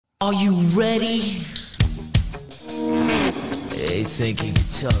Are you ready? You think you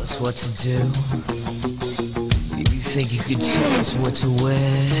could tell us what to do? You think you could tell us what to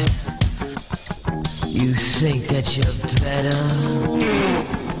wear? You think that you're better?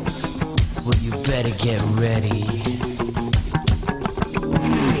 Well, you better get ready.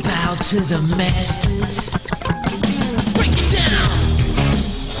 Bow to the masters. Break it down.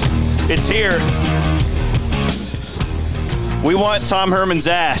 It's here. We want Tom Herman's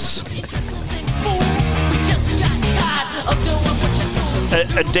ass.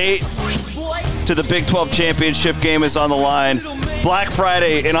 A date to the Big 12 championship game is on the line. Black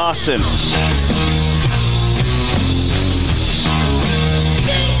Friday in Austin.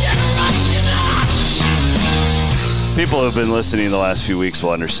 People who have been listening the last few weeks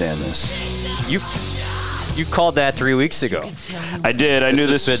will understand this. You called that 3 weeks ago. I did. I knew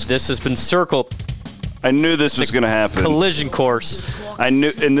this has been circled. I knew this was going to happen. Collision course. I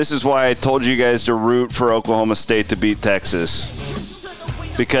knew, and this is why I told you guys to root for Oklahoma State to beat Texas.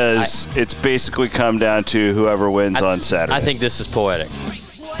 Because it's basically come down to whoever wins on Saturday. I think this is poetic.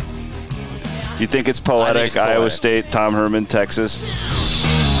 You think it's poetic? Iowa State, Tom Herman, Texas?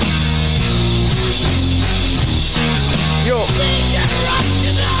 Yo.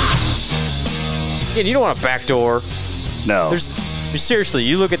 Again, you don't want a backdoor. No. Seriously,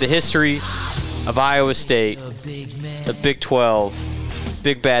 you look at the history of Iowa State, the Big 12,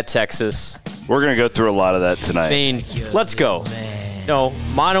 Big Bad Texas. We're going to go through a lot of that tonight. I mean, let's go. No,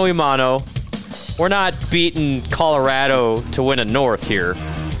 mano y mano. We're not beating Colorado to win a North here.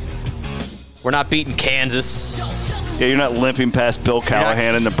 We're not beating Kansas. Yeah, you're not limping past Bill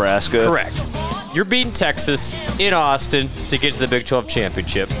Callahan in Nebraska. Correct. You're beating Texas in Austin to get to the Big 12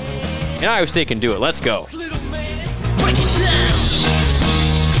 championship. And Iowa State can do it. Let's go.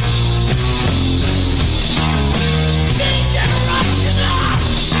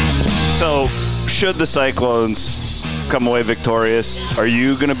 So, should the Cyclones come away victorious, are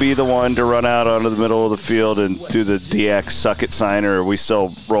you going to be the one to run out onto the middle of the field and do the DX suck it sign, or are we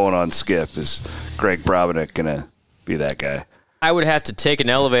still rolling on Skip? Is Greg Brabenick going to be that guy? I would have to take an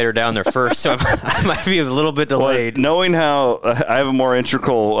elevator down there first, so I might be a little bit delayed. Well, knowing how I have a more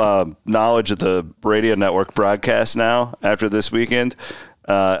integral knowledge of the radio network broadcast now after this weekend,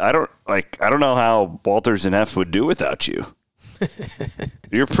 I don't know how Walters and Heft would do without you.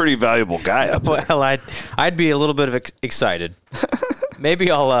 You're a pretty valuable guy up there. Well, I'd be a little bit of excited.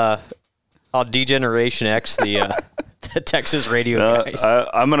 Maybe I'll D-Generation X the Texas radio guys.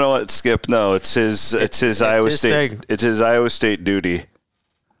 I'm gonna let Skip know it's his Iowa State thing. It's his Iowa State duty.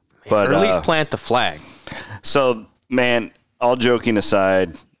 But or at least plant the flag. So, man, all joking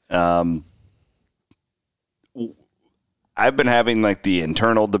aside, I've been having like the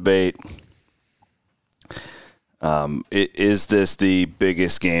internal debate. Is this the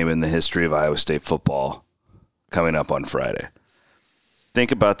biggest game in the history of Iowa State football coming up on Friday?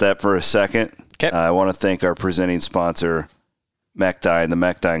 Think about that for a second. Okay. I want to thank our presenting sponsor, Mechdyne, the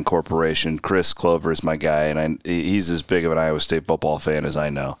Mechdyne Corporation. Chris Clover is my guy, and he's as big of an Iowa State football fan as I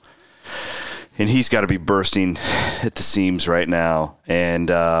know. And he's got to be bursting at the seams right now. And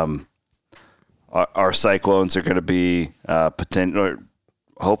our Cyclones are going to be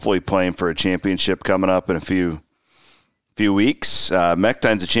hopefully playing for a championship coming up in a few weeks.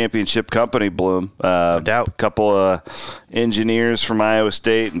 Mechdyne's a championship company, Bloom. No doubt. A couple of engineers from Iowa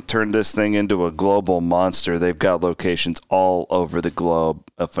State and turned this thing into a global monster. They've got locations all over the globe.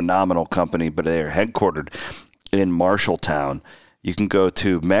 A phenomenal company, but they are headquartered in Marshalltown. You can go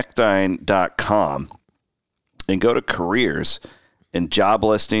to mechdyne.com and go to careers and job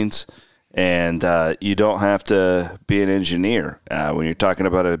listings. And you don't have to be an engineer. When you're talking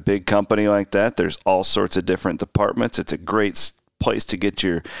about a big company like that, there's all sorts of different departments. It's a great place to get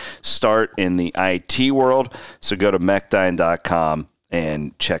your start in the IT world. So go to mechdyne.com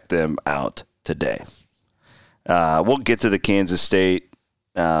and check them out today. We'll get to the Kansas State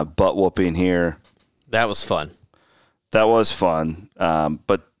butt whooping here. That was fun. That was fun.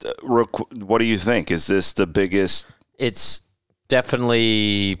 But what do you think? Is this the biggest? It's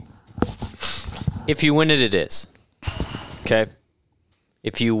definitely... If you win it, it is. Okay?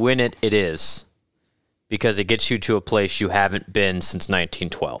 If you win it, it is. Because it gets you to a place you haven't been since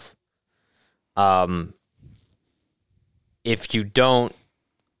 1912. If you don't,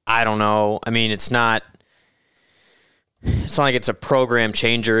 I don't know. I mean, it's not like it's a program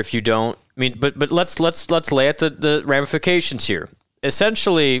changer if you don't. I mean, but let's lay out the ramifications here.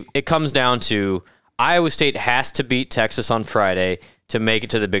 Essentially, it comes down to Iowa State has to beat Texas on Friday to make it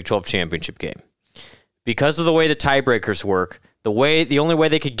to the Big 12 championship game. Because of the way the tiebreakers work, the only way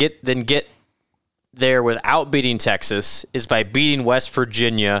they could get there without beating Texas is by beating West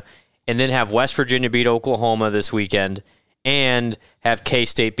Virginia and then have West Virginia beat Oklahoma this weekend and have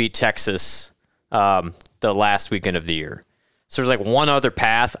K-State beat Texas the last weekend of the year. So there's like one other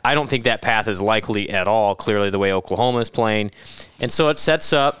path. I don't think that path is likely at all, clearly the way Oklahoma is playing. And so it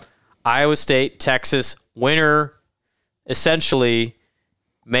sets up Iowa State, Texas, winner essentially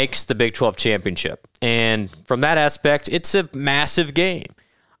makes the Big 12 championship. And from that aspect, it's a massive game.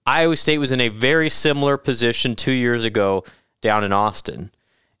 Iowa State was in a very similar position 2 years ago down in Austin,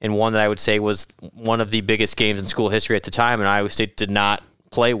 and one that I would say was one of the biggest games in school history at the time, and Iowa State did not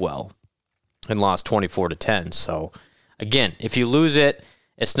play well and lost 24-10. So, again, if you lose it,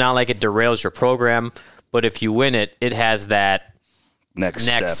 it's not like it derails your program, but if you win it, it has that next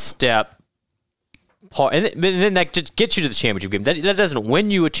step. And then that just gets you to the championship game. That doesn't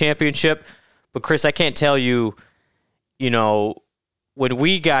win you a championship, but Chris, I can't tell you, when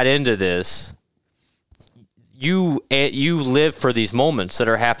we got into this, you live for these moments that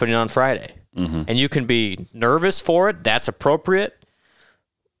are happening on Friday. Mm-hmm. And you can be nervous for it. That's appropriate.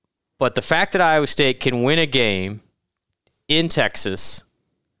 But the fact that Iowa State can win a game in Texas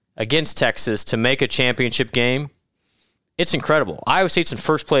against Texas to make a championship game, it's incredible. Iowa State's in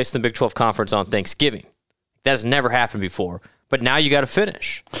first place in the Big 12 Conference on Thanksgiving. That has never happened before. But now you got to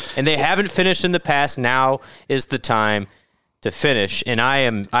finish. And they haven't finished in the past. Now is the time to finish, and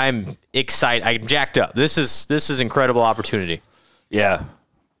I'm excited. I'm jacked up. This is incredible opportunity. Yeah,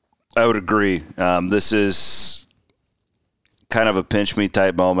 I would agree. This is kind of a pinch me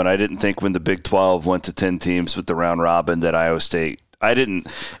type moment. I didn't think when the Big 12 went to 10 teams with the round robin that Iowa State. I didn't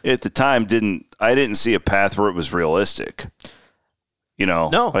see a path where it was realistic.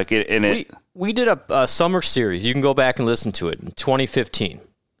 No, like we did a summer series. You can go back and listen to it in 2015.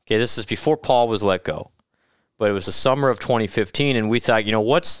 Okay, this is before Paul was let go. But it was the summer of 2015, and we thought,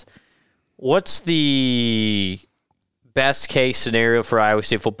 what's the best case scenario for Iowa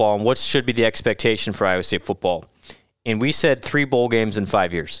State football, and what should be the expectation for Iowa State football? And we said 3 bowl games in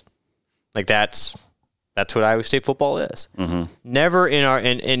 5 years. Like that's what Iowa State football is. Mm-hmm. Never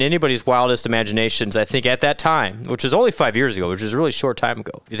in anybody's wildest imaginations, I think at that time, which was only 5 years ago, which is a really short time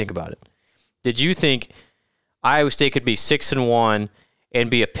ago, if you think about it, did you think Iowa State could be 6-1 and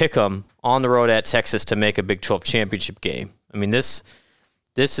be a pick'em on the road at Texas to make a Big 12 championship game? I mean, this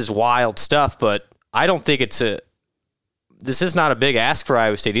is wild stuff, but I don't think this is not a big ask for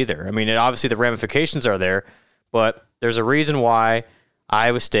Iowa State either. I mean, obviously the ramifications are there, but there's a reason why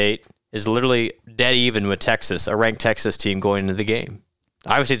Iowa State is literally dead even with Texas, a ranked Texas team going into the game.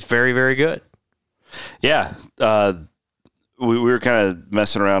 Iowa State's very, very good. Yeah. We were kind of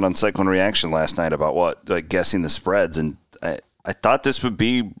messing around on Cyclone Reaction last night about guessing the spreads, and I thought this would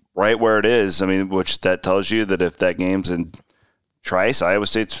be right where it is. I mean, which that tells you that if that game's in Trice, Iowa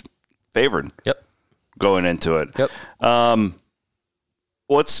State's favored. Yep. Going into it. Yep.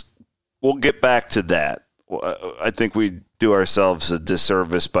 We'll get back to that. I think we do ourselves a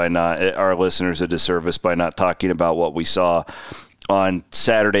disservice by our listeners a disservice by not talking about what we saw on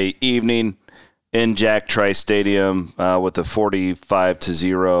Saturday evening in Jack Trice Stadium with a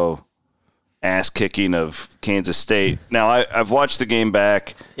 45-0 ass kicking of Kansas State. Now, I've watched the game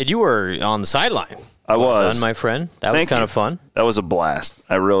back. And you were on the sideline. I was. Well done, my friend. That was kind of fun. That was a blast.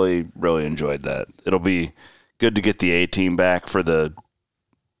 I really, really enjoyed that. It'll be good to get the A-team back for the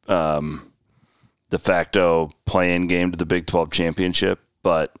de facto play-in game to the Big 12 championship.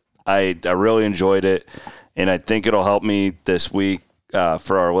 But I really enjoyed it, and I think it'll help me this week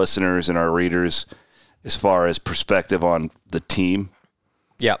for our listeners and our readers as far as perspective on the team.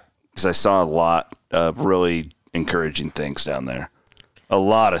 Yep. Because I saw a lot of really encouraging things down there. A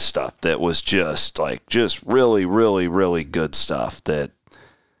lot of stuff that was just really, really, really good stuff that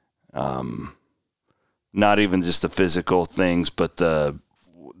not even just the physical things, but that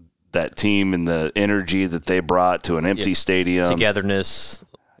team and the energy that they brought to an empty stadium. Togetherness.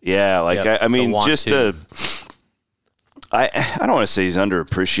 Yeah, I mean, just I don't want to say he's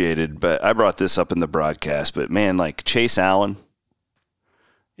underappreciated, but I brought this up in the broadcast, but man, Chase Allen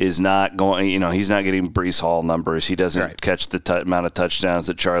is not going, he's not getting Breece Hall numbers. He doesn't catch the amount of touchdowns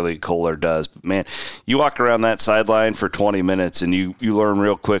that Charlie Kohler does. But, man, you walk around that sideline for 20 minutes and you learn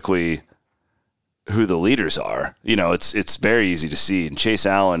real quickly who the leaders are. It's very easy to see. And Chase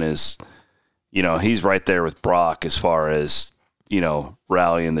Allen is, he's right there with Brock as far as,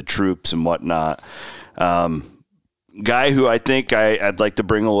 rallying the troops and whatnot. Guy who I think I'd like to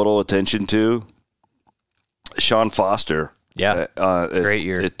bring a little attention to, Sean Foster. Yeah, great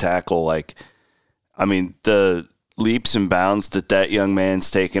year. At tackle. The leaps and bounds that young man's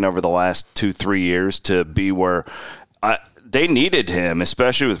taken over the last 2-3 years to be where they needed him,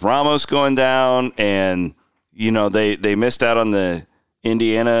 especially with Ramos going down, and they missed out on the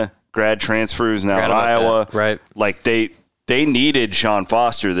Indiana grad transfers now at Iowa. Right. Like they needed Sean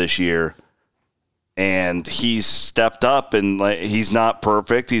Foster this year, and he's stepped up, and he's not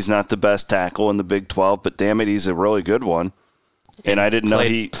perfect. He's not the best tackle in the Big 12, but damn it, he's a really good one. And I didn't know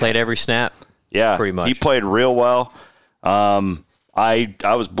he played every snap. Yeah, pretty much. He played real well. I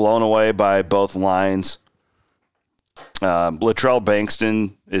was blown away by both lines. Latrell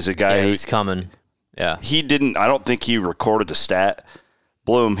Bankston is a guy he's coming. Yeah. I don't think he recorded the stat.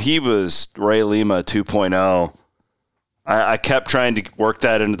 Bloom, he was Ray Lima 2.0. I kept trying to work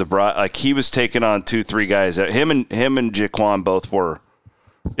that into he was taking on 2-3 guys. Him and Jaquan both were.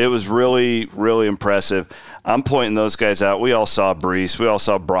 It was really, really impressive. I'm pointing those guys out. We all saw Brees. We all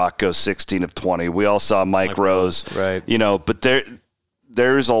saw Brock go 16 of 20. We all saw Mike Rose. Right. But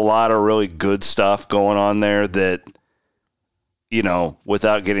there's a lot of really good stuff going on there that,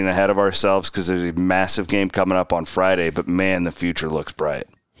 without getting ahead of ourselves, because there's a massive game coming up on Friday, but man, the future looks bright.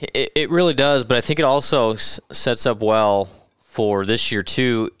 It really does, but I think it also sets up well for this year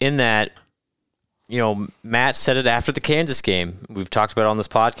too, in that, Matt said it after the Kansas game. We've talked about it on this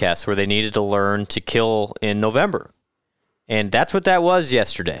podcast where they needed to learn to kill in November. And that's what that was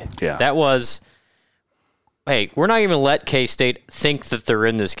yesterday. Yeah. That was, hey, we're not even going to let K-State think that they're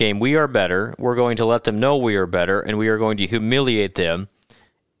in this game. We are better. We're going to let them know we are better, and we are going to humiliate them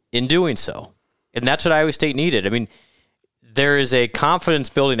in doing so. And that's what Iowa State needed. I mean, there is a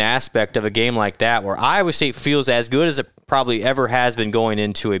confidence-building aspect of a game like that where Iowa State feels as good as it probably ever has been going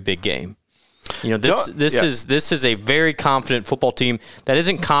into a big game. This is a very confident football team that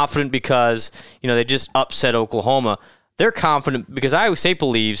isn't confident because, they just upset Oklahoma. They're confident because Iowa State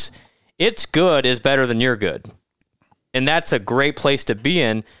believes it's good is better than you're good. And that's a great place to be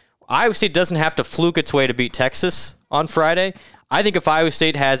in. Iowa State doesn't have to fluke its way to beat Texas on Friday. I think if Iowa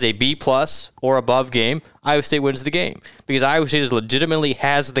State has a B+ or above game, Iowa State wins the game because Iowa State legitimately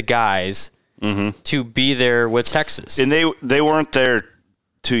has the guys to be there with Texas. And they weren't there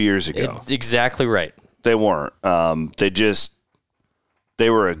 2 years ago. Exactly right. They weren't. They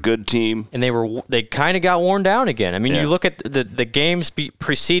were a good team, and they kind of got worn down again. I mean, you look at the games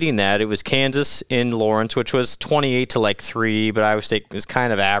preceding that. It was Kansas in Lawrence, which was 28-3, but Iowa State was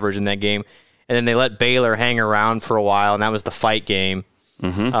kind of average in that game. And then they let Baylor hang around for a while, and that was the fight game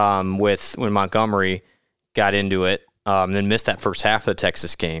with when Montgomery got into it, and then missed that first half of the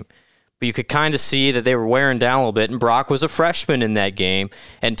Texas game. But you could kind of see that they were wearing down a little bit, and Brock was a freshman in that game,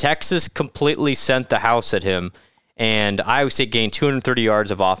 and Texas completely sent the house at him, and Iowa State gained 230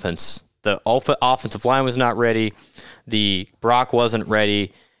 yards of offense. The offensive line was not ready. The Brock wasn't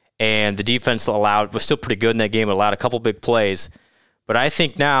ready, and the defense was still pretty good in that game. It allowed a couple big plays. But I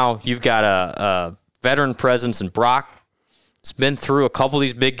think now you've got a veteran presence, and Brock has been through a couple of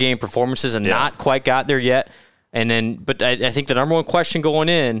these big game performances and not quite got there yet. But I think the number one question going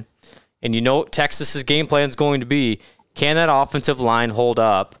in, and Texas's game plan is going to be, can that offensive line hold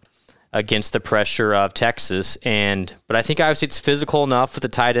up against the pressure of Texas? But I think Iowa State's physical enough with the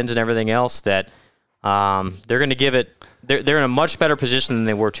tight ends and everything else that they're going to give it. They're in a much better position than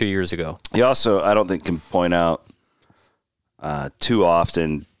they were 2 years ago. You also, I don't think, can point out too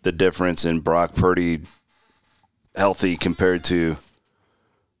often the difference in Brock Purdy healthy compared to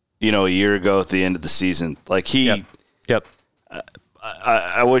a year ago at the end of the season. Like Yep.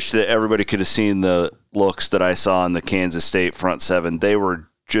 I wish that everybody could have seen the looks that I saw in the Kansas State front seven. They were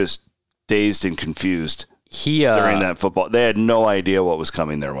just dazed and confused during that football. They had no idea what was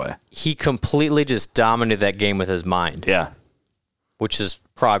coming their way. He completely just dominated that game with his mind. Yeah. Which is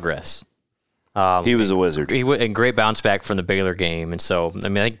progress. He was a wizard. And great bounce back from the Baylor game. And so, I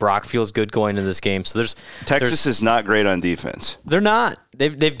think Brock feels good going into this game. So Texas is not great on defense. They're not.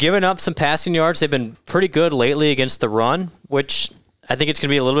 They've given up some passing yards. They've been pretty good lately against the run, which I think it's going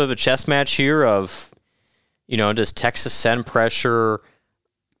to be a little bit of a chess match here of, does Texas send pressure?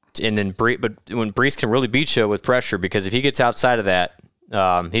 And then but when Brees can really beat you with pressure, because if he gets outside of that,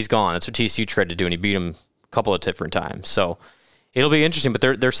 he's gone. That's what TCU tried to do, and he beat him a couple of different times. So it'll be interesting,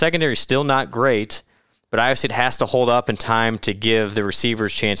 but their secondary is still not great, but Iowa State has to hold up in time to give the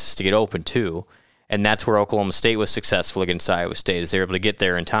receivers chances to get open too, and that's where Oklahoma State was successful against Iowa State, is they were able to get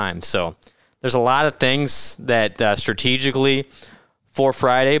there in time. So there's a lot of things that strategically for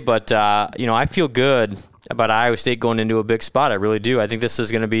Friday, but I feel good about Iowa State going into a big spot. I really do. I think this is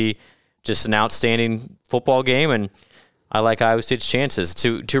going to be just an outstanding football game, and I like Iowa State's chances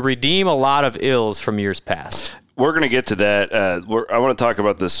to redeem a lot of ills from years past. we're going to get to that. I want to talk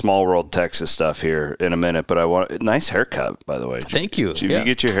about the Small World Texas stuff here in a minute, but nice haircut, by the way. Thank you. Did you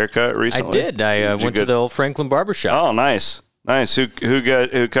get your haircut recently? I did. I went to the old Franklin Barbershop. Oh, nice. Who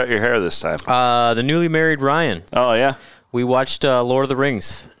cut your hair this time? The newly married Ryan. Oh, yeah. We watched Lord of the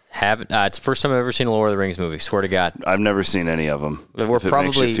Rings. It's the first time I've ever seen a Lord of the Rings movie. Swear to God. I've never seen any of them. We're if it probably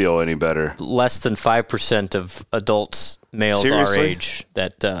makes you feel any better. Less than 5% of adults, males Seriously? our age,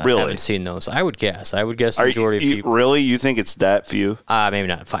 that Really? haven't seen those. I would guess. The majority of people. Really? You think it's that few? Maybe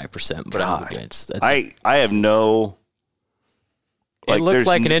not 5%, but I would guess. I have no. It looked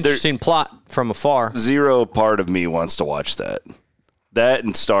like an interesting plot from afar. Zero part of me wants to watch that. That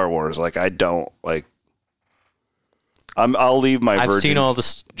and Star Wars. Like, I don't like. I'll leave my virgin I've seen all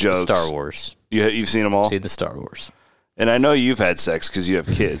the jokes. Star Wars. You've seen them all? I've seen the Star Wars. And I know you've had sex because you have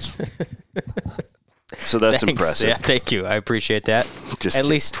kids. So that's Thanks. impressive. Yeah, thank you. I appreciate that. Just At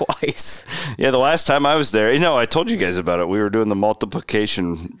kidding. least twice. Yeah, the last time I was there, I told you guys about it. We were doing the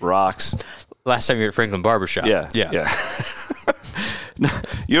multiplication rocks. Last time you were at Franklin Barbershop. Yeah.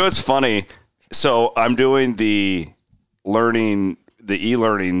 You know what's funny? So I'm doing the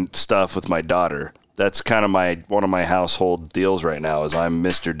e-learning stuff with my daughter. That's kind of one of my household deals right now is I'm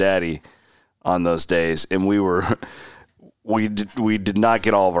Mr. Daddy on those days. And we did not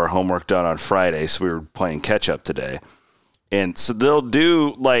get all of our homework done on Friday, so we were playing catch up today. And so they'll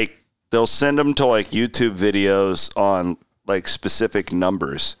send them to like YouTube videos on like specific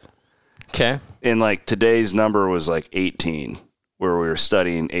numbers. Okay. And like today's number was like 18, where we were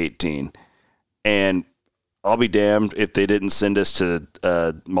studying 18. And I'll be damned if they didn't send us to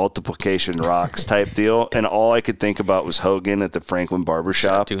multiplication rocks type deal. And all I could think about was Hogan at the Franklin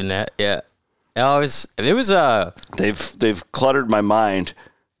Barbershop. Doing that, yeah. It was They've cluttered my mind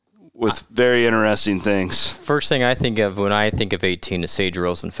with very interesting things. First thing I think of when I think of 18 is Sage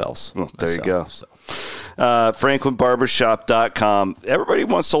Rosenfels. Well, there you go. FranklinBarbershop.com. Everybody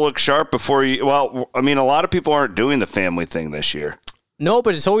wants to look sharp before you. Well, I mean, a lot of people aren't doing the family thing this year. No,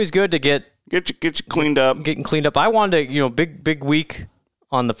 but it's always good to get you cleaned up. Getting cleaned up. I wanted to, big week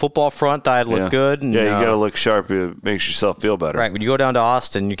on the football front. I'd look good. And, you got to look sharp. It makes yourself feel better. Right. When you go down to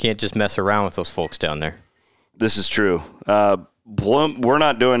Austin, you can't just mess around with those folks down there. This is true. Bloom, we're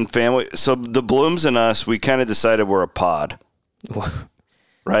not doing family. So the Blooms and us, we kind of decided we're a pod.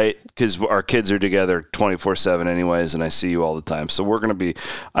 Right? Because our kids are together 24/7 anyways, and I see you all the time. So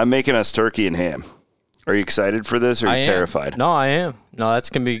I'm making us turkey and ham. Are you excited for this, or are you terrified? No, I am. No, that's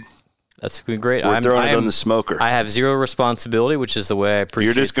going to be great. We're throwing it on the smoker. I have zero responsibility, which is the way I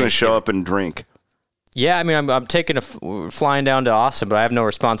appreciate it. You're just going to show up and drink. Yeah, I mean, I'm flying down to Austin, but I have no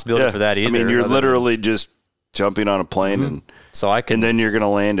responsibility for that either. I mean, you're literally just jumping on a plane and then you're going to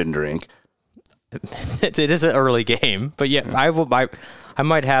land and drink. It is an early game, but yeah, I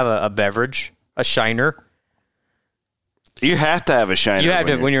might have a beverage, a Shiner. You have to have a Shiner. You have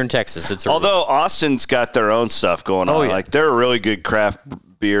to when you're in Texas. Although Austin's got their own stuff going on. Yeah. Like they're a really good craft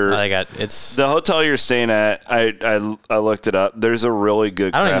beer. It's the hotel you're staying at. I looked it up. There's a really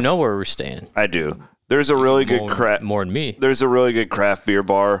good. I don't even know where we're staying. I do. There's a really good craft. More than me. There's a really good craft beer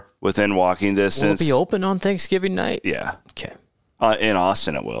bar within walking distance. Will it be open on Thanksgiving night? Yeah. Okay. In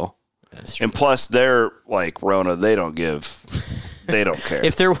Austin, it will. That's true. And plus, they're like Rona. They don't care. They're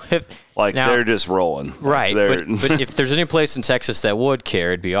just rolling. Right. But if there's any place in Texas that would care,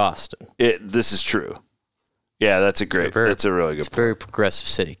 it'd be Austin. This is true. Yeah, that's a really good point. It's a very progressive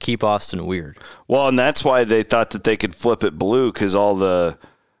city. Keep Austin weird. Well, and that's why they thought that they could flip it blue, because all the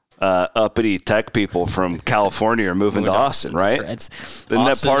uppity tech people from California are moving to Austin, right? Isn't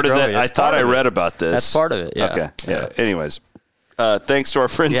that part of that? I thought I read about this. That's part of it, yeah. Okay, yeah. Anyways, thanks to our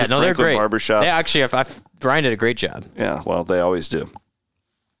friends at Franklin Barbershop. They actually, Brian did a great job. Yeah, well, they always do.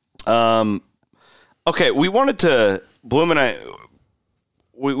 Okay, we wanted to, Bloom and I,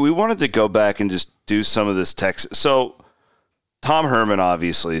 we wanted to go back and just do some of this Texas. So, Tom Herman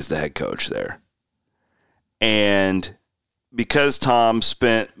obviously is the head coach there. And because Tom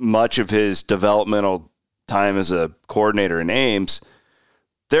spent much of his developmental time as a coordinator in Ames,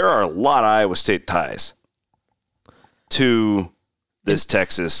 there are a lot of Iowa State ties to this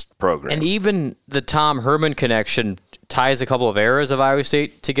Texas program. And even the Tom Herman connection ties a couple of eras of Iowa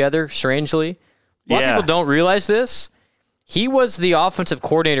State together, strangely. A lot of people don't realize this. He was the offensive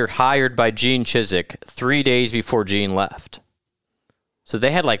coordinator hired by Gene Chizik 3 days before Gene left. So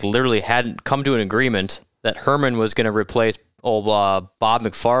they had literally hadn't come to an agreement that Herman was going to replace Bob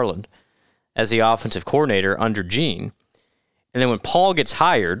McFarland as the offensive coordinator under Gene. And then when Paul gets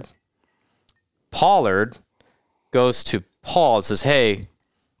hired, Pollard goes to Paul and says, "Hey,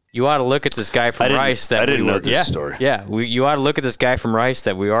 you ought to look at this guy from Rice that I didn't know this story. Yeah, you ought to look at this guy from Rice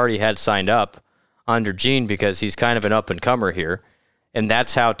that we already had signed up under Gene because he's kind of an up-and-comer here. And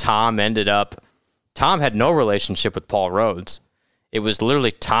that's how Tom ended up. Tom had no relationship with Paul Rhoads. It was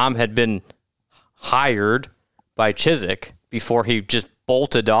literally Tom had been hired by Chizik before he just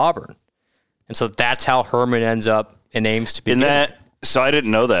bolted to Auburn. And so that's how Herman ends up in Ames to begin. So I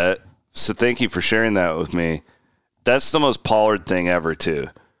didn't know that. So thank you for sharing that with me. That's the most Pollard thing ever, too.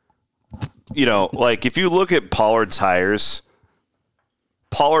 You know, like if you look at Pollard's hires,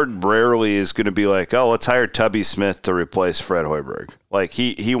 Pollard rarely is going to be like, oh, let's hire Tubby Smith to replace Fred Hoiberg. Like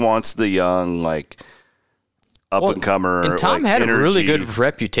he wants the young, like up-and-comer. And Tom like, had energy. a really good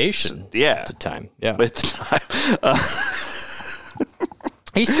reputation at the time. Yeah. At the time.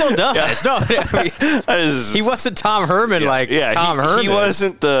 He still does. Yeah. No, he wasn't Tom Herman Tom Herman. He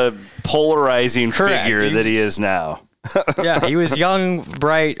wasn't the polarizing figure that he is now. Yeah, he was young,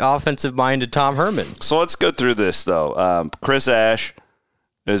 bright, offensive-minded Tom Herman. So let's go through this, though. Chris Ash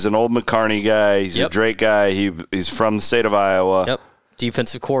is an old McCarney guy. He's a Drake guy. He's from the state of Iowa. Yep,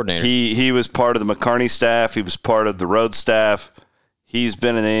 defensive coordinator. He was part of the McCarney staff. He was part of the Rhodes staff. He's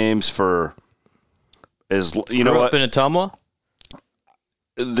been in Ames for Grew up in Ottumwa?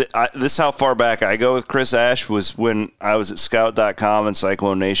 This is how far back I go with Chris Ash was when I was at Scout.com and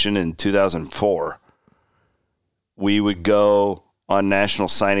Cyclone Nation in 2004. We would go on National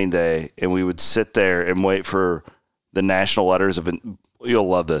Signing Day, and we would sit there and wait for the national letters of you'll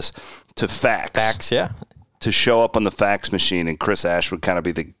love this, to fax. Fax, yeah. To show up on the fax machine, and Chris Ash would kind of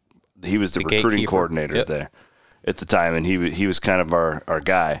be he was the recruiting gatekeeper. Coordinator there at the time, and he was kind of our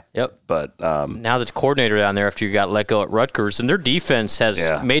guy. Yep. But now the coordinator down there after you got let go at Rutgers, and their defense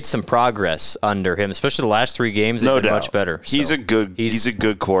has made some progress under him, especially the last 3 games. They've been much better. He's a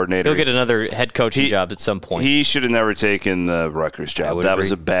good coordinator. He'll get another head coaching job at some point. He should have never taken the Rutgers job. That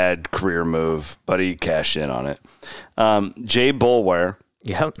was a bad career move, but he cashed in on it. Jay Boulware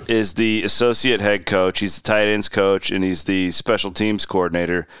is the associate head coach. He's the tight ends coach, and he's the special teams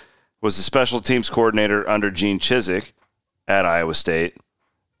coordinator. Was the special teams coordinator under Gene Chizik at Iowa State.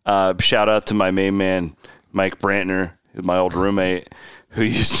 Shout out to my main man, Mike Brantner, my old roommate, who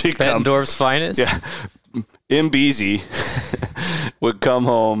used to come. Bettendorf's finest? Yeah. Mbeezy would come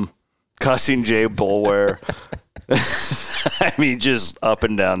home cussing Jay Boulware. I mean, just up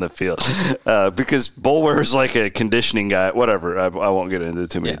and down the field. Because Boulware is like a conditioning guy. Whatever. I won't get into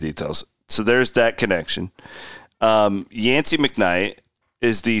too many details. So there's that connection. Yancey McKnight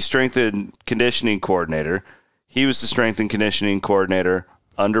is the strength and conditioning coordinator. He was the strength and conditioning coordinator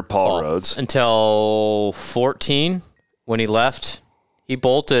under Paul Rhoads. Until 14, when he left. He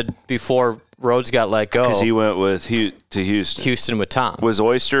bolted before Rhoads got let go. Because he went to Houston. Houston with Tom. Was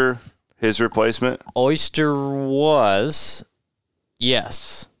Oyster his replacement? Oyster was,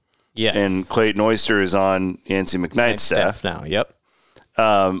 yes. And Clayton Oyster is on Yancey McKnight's staff now, yep.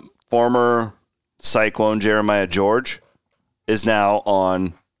 Former Cyclone Jeremiah George is now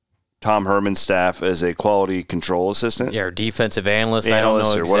on Tom Herman's staff as a quality control assistant. Yeah, or defensive analyst. I don't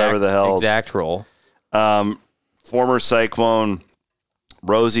know or whatever the hell exact role. Former Cyclone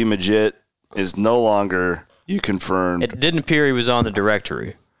Rosie Majit is no longer. You confirmed. It didn't appear he was on the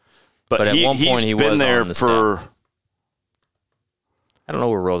directory, but at one point he was there on the for. staff. I don't know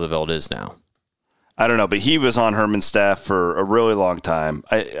where Roosevelt is now. I don't know, but he was on Herman's staff for a really long time.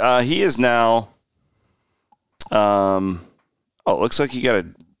 He is now. It looks like he got a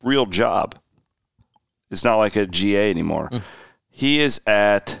real job. It's not like a GA anymore. He is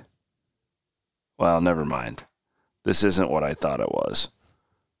at. Well, never mind. This isn't what I thought it was.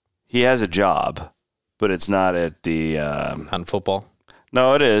 He has a job, but it's not at the. On football?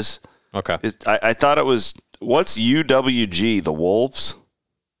 No, it is. Okay. I thought it was. What's UWG? The Wolves?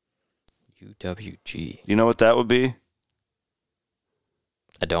 UWG. You know what that would be?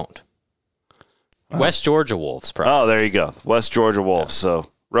 I don't. West Georgia Wolves, probably. Oh, there you go. West Georgia Wolves.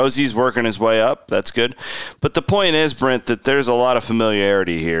 So Rosie's working his way up. That's good. But the point is, Brent, that there's a lot of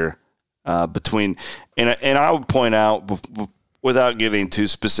familiarity here between, and I would point out, without getting too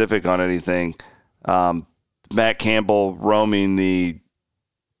specific on anything, Matt Campbell roaming the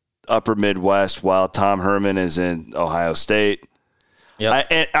upper Midwest while Tom Herman is in Ohio State.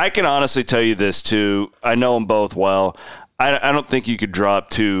 Yep. I can honestly tell you this, too. I know them both well. I don't think you could drop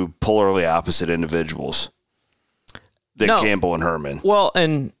 2 polarly opposite individuals than Campbell and Herman. Well,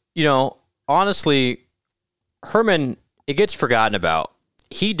 and, honestly, Herman, it gets forgotten about.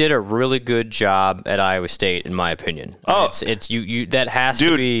 He did a really good job at Iowa State, in my opinion. Oh, it's you. That has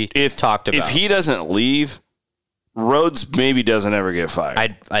to be talked about. If he doesn't leave, Rhoads maybe doesn't ever get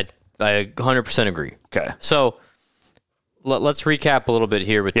fired. I 100% agree. Okay. So let's recap a little bit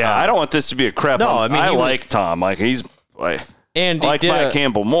here with Tom. Yeah, I don't want this to be a crap. No, I like Tom. Like he's like And I like Mike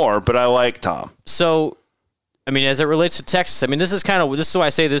Campbell more, but I like Tom. So, I mean, as it relates to Texas, I mean, this is why I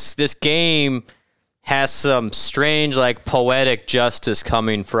say this game has some strange, like, poetic justice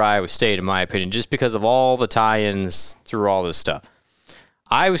coming for Iowa State, in my opinion, just because of all the tie-ins through all this stuff.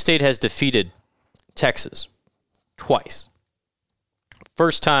 Iowa State has defeated Texas twice.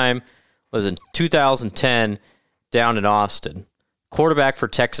 First time was in 2010 down in Austin. Quarterback for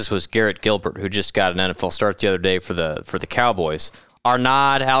Texas was Garrett Gilbert, who just got an NFL start the other day for the Cowboys.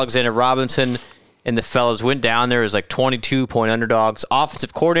 Arnaud, Alexander Robinson, and the fellas went down there as like 22-point underdogs.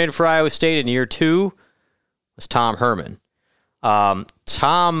 Offensive coordinator for Iowa State in year 2 was Tom Herman.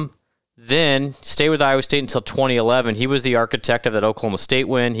 Tom then stayed with Iowa State until 2011. He was the architect of that Oklahoma State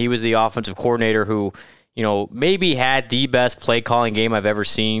win. He was the offensive coordinator who, maybe had the best play calling game I've ever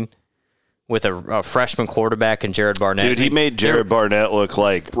seen with a freshman quarterback and Jared Barnett. Dude, he made Jared Barnett look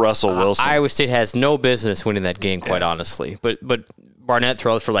like Russell Wilson. Iowa State has no business winning that game, quite honestly. But Barnett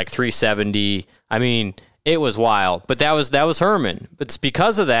throws for like 370. I mean, it was wild. But that was Herman. But it's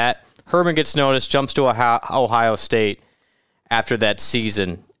because of that, Herman gets noticed, jumps to Ohio State after that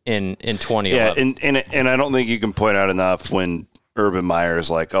season in 2011. Yeah, and I don't think you can point out enough when Urban Meyer is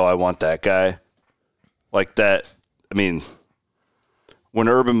like, oh, I want that guy. Like that, I mean, when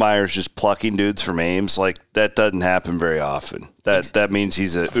Urban Meyer's just plucking dudes from Ames, like that doesn't happen very often. That means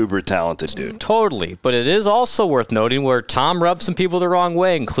he's an uber talented dude. Totally. But it is also worth noting where Tom rubbed some people the wrong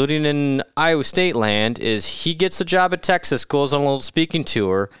way, including in Iowa State land, is he gets a job at Texas, goes on a little speaking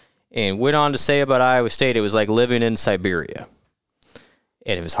tour, and went on to say about Iowa State it was like living in Siberia.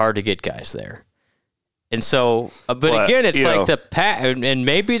 And it was hard to get guys there. And so, but again, it's like and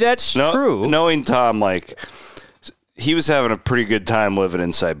maybe that's true. Knowing Tom, like, he was having a pretty good time living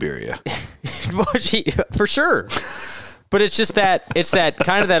in Siberia. For sure. But it's just it's that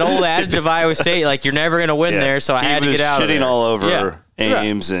kind of that old adage of Iowa State, like, you're never going to win there, so I had to get out of there. He was shitting all over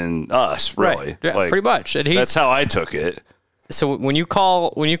Ames and us, really. Right. Yeah, like, pretty much. And that's how I took it. So when you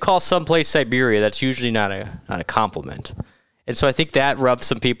call someplace Siberia, that's usually not a compliment. And so I think that rubs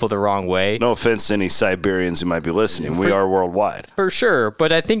some people the wrong way. No offense to any Siberians who might be listening. We are worldwide. For sure.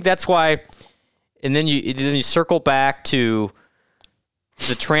 But I think that's why, and then you circle back to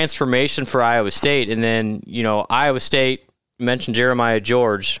the transformation for Iowa State. And then, Iowa State, you mentioned Jeremiah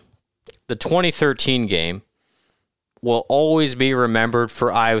George. The 2013 game will always be remembered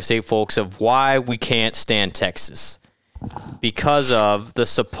for Iowa State folks of why we can't stand Texas. Because of the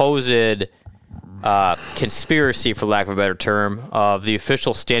supposed conspiracy, for lack of a better term, of the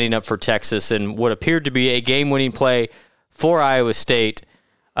officials standing up for Texas and what appeared to be a game-winning play for Iowa State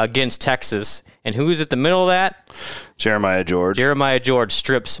against Texas. And who's at the middle of that? Jeremiah George. Jeremiah George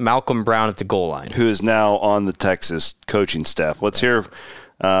strips Malcolm Brown at the goal line. Who is now on the Texas coaching staff. Let's hear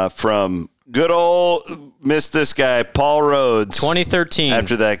from good old missed this guy, Paul Rhodes. 2013.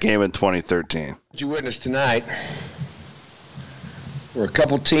 After that game in 2013. What you witnessed tonight were a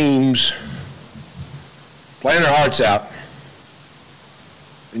couple teams playing their hearts out,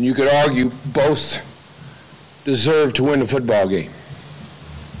 and you could argue both deserve to win the football game.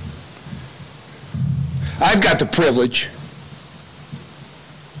 I've got the privilege,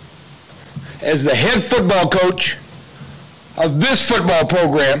 as the head football coach of this football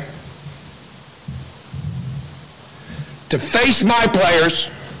program, to face my players,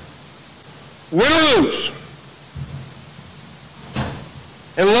 win or lose,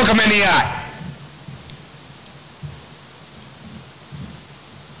 and look them in the eye.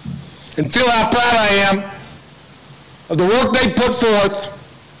 And feel how proud I am of the work they put forth,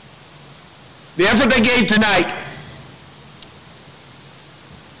 the effort they gave tonight,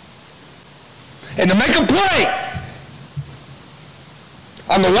 and to make a play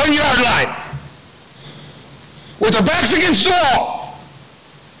on the 1-yard line with their backs against the wall,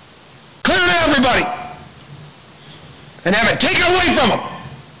 clear to everybody, and have it taken away from them.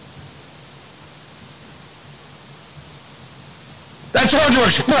 That's hard to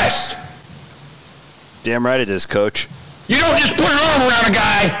express. Damn right it is, Coach. You don't just put an arm around a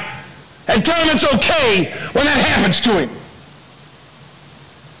guy and tell him it's okay when that happens to him.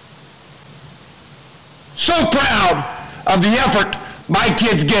 So proud of the effort my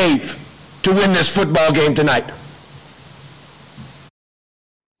kids gave to win this football game tonight.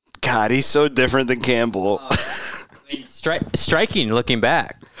 God, he's so different than Campbell. Striking looking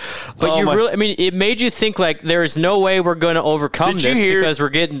back. But it made you think like there's no way we're going to overcome this because we're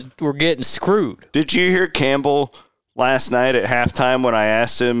getting screwed. Did you hear Campbell last night at halftime when I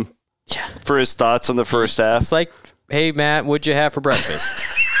asked him for his thoughts on the first half? It's like, hey, Matt, what'd you have for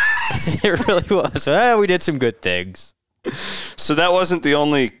breakfast? It really was. We did some good things. So that wasn't the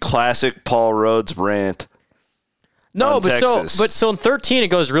only classic Paul Rhodes rant. No, on but Texas. so in 13 it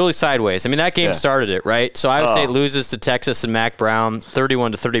goes really sideways. I mean, that game started it, right? So Iowa State loses to Texas and Mac Brown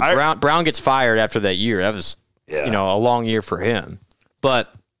 31-30. Brown gets fired after that year. That was a long year for him.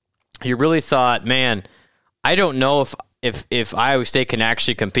 But you really thought, man, I don't know if Iowa State can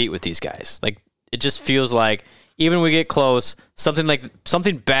actually compete with these guys. Like, it just feels like even when we get close, something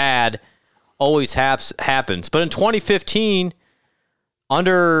bad always happens. But in 2015,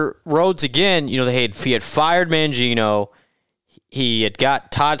 under Rhodes again, he had fired Mangino. He had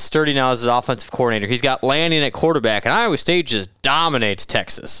got Todd Sturdy now as his offensive coordinator. He's got Lanning at quarterback, and Iowa State just dominates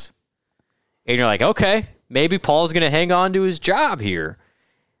Texas. And you're like, okay, maybe Paul's going to hang on to his job here.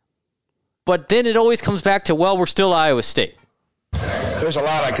 But then it always comes back to, well, we're still Iowa State. There's a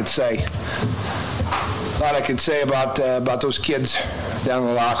lot I could say. A lot I could say about those kids down in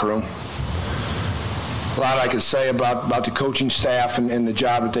the locker room. A lot I could say about the coaching staff and the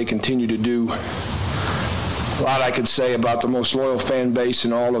job that they continue to do. A lot I could say about the most loyal fan base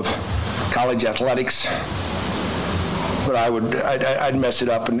in all of college athletics. But I'd mess it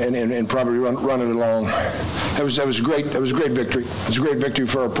up and probably run it along. That was a great victory. It was a great victory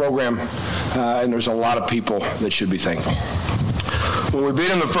for our program, and there's a lot of people that should be thankful. When we beat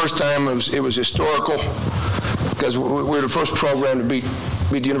them the first time, it was historical because we were the first program to beat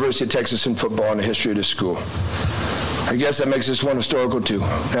the University of Texas in football in the history of this school. I guess that makes this one historical too.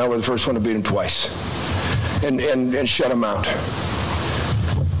 Now we're the first one to beat them twice and shut them out.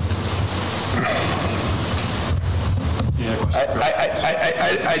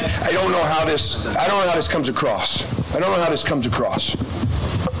 I don't know how this comes across.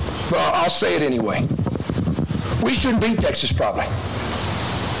 But I'll say it anyway. We shouldn't beat Texas probably.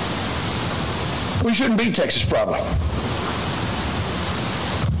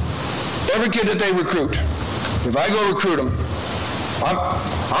 Every kid that they recruit, if I go recruit them,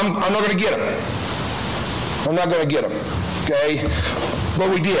 I'm not going to get them. I'm not going to get them, okay? But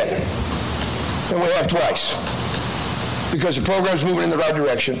we did, and we have twice, because the program's moving in the right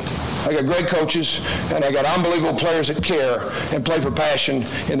direction. I got great coaches, and I got unbelievable players that care and play for passion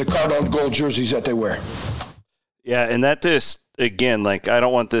in the cardinal gold jerseys that they wear. Yeah, and that just, again, like, I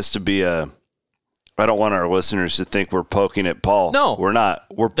don't want this to be I don't want our listeners to think we're poking at Paul. No. We're not.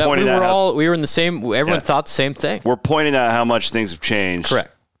 We're pointing out we were in the same, everyone thought the same thing. We're pointing out how much things have changed.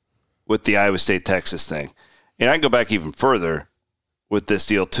 Correct. With the Iowa State-Texas thing. And I can go back even further with this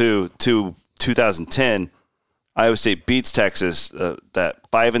deal, too. To 2010, Iowa State beats Texas, that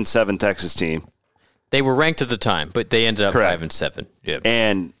 5-7 Texas team. They were ranked at the time, but they ended up Correct. 5-7. Yep.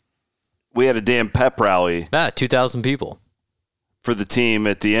 And we had a damn pep rally. 2,000 people. For the team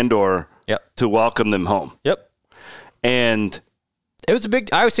at the indoor to welcome them home. Yep. And it was a big,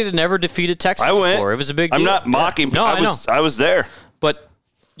 Iowa State had never defeated Texas before. It was a big deal. I'm not mocking. No, I know. I was there. But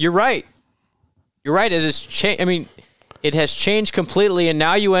you're right. You're right. It has changed. I mean, it has changed completely, and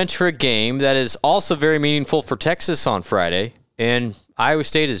now you enter a game that is also very meaningful for Texas on Friday, and Iowa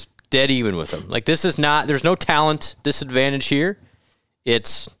State is dead even with them. Like, this is not, there's no talent disadvantage here.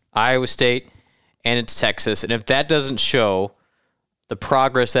 It's Iowa State and it's Texas. And if that doesn't show the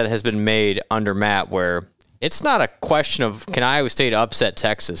progress that has been made under Matt, where it's not a question of can Iowa State upset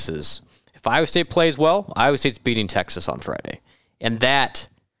Texas, is if Iowa State plays well, Iowa State's beating Texas on Friday. And that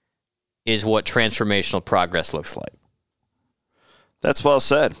is what transformational progress looks like. That's well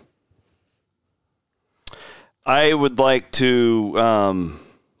said. I would like to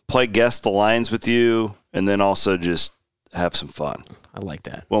play Guess the Lines with you and then also just have some fun. I like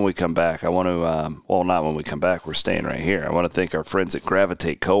that. When we come back, I want to, not when we come back, we're staying right here. I want to thank our friends at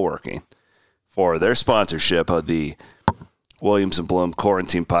Gravitate Co-working for their sponsorship of the Williams and Bloom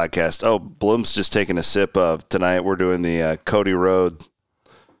Quarantine Podcast. Oh, Bloom's just taking a sip of tonight. We're doing the Cody Road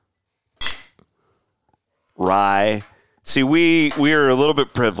Rye. See, we are a little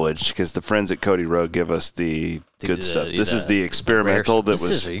bit privileged because the friends at Cody Road give us the good stuff. This is the experimental that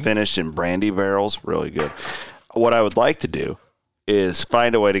was finished in brandy barrels. Really good. What I would like to do is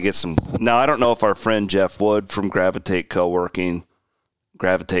find a way to get some. Now, I don't know if our friend Jeff Wood from Gravitate Co-working,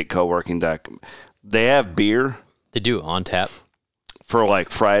 gravitatecoworking.com, they have beer. They do, on tap. For like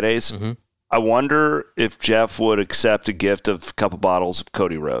Fridays. Mm-hmm. I wonder if Jeff would accept a gift of a couple bottles of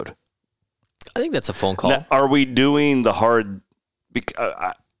Cody Road. I think that's a phone call. Now, are we doing the hard?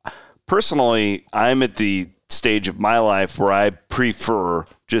 Personally, I'm at the stage of my life where I prefer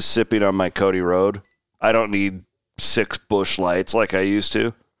just sipping on my Cody Road. I don't need 6 Busch Lights like I used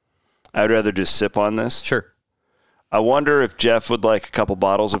to. I'd rather just sip on this. Sure. I wonder if Jeff would like a couple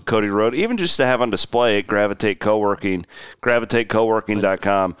bottles of Cody Road, even just to have on display at Gravitate Co-working,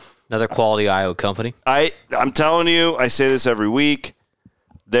 gravitatecoworking.com. Another quality Iowa company. I'm telling you, I say this every week.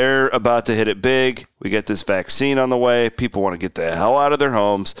 they're about to hit it big. We get this vaccine on the way. People want to get the hell out of their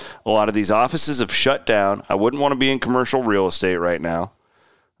homes. A lot of these offices have shut down. I wouldn't want to be in commercial real estate right now.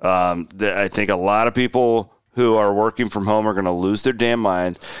 I think a lot of people who are working from home are going to lose their damn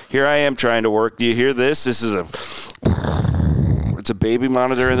minds. Here I am trying to work. Do you hear this? It's a baby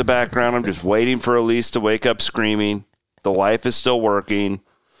monitor in the background. I'm just waiting for Elise to wake up screaming. The wife is still working.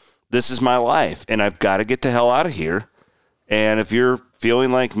 This is my life, and I've got to get the hell out of here. And if you're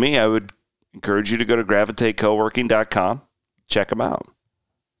feeling like me, I would encourage you to go to gravitatecoworking.com. Check them out.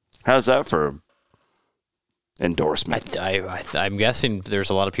 How's that for endorsement? I'm guessing there's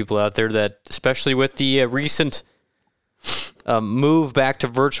a lot of people out there that, especially with the recent move back to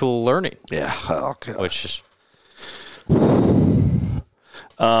virtual learning. Yeah. Oh, God. Which is...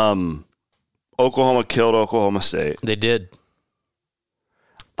 Oklahoma killed Oklahoma State. They did.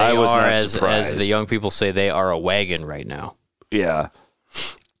 I was not surprised. As the young people say, they are a wagon right now. Yeah.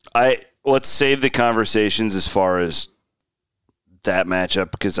 Let's save the conversations as far as that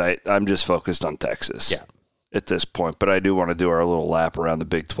matchup because I'm just focused on Texas at this point. But I do want to do our little lap around the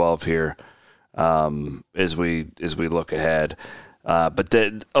Big 12 here as we look ahead. But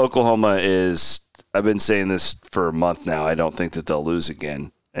Oklahoma is, I've been saying this for a month now. I don't think that they'll lose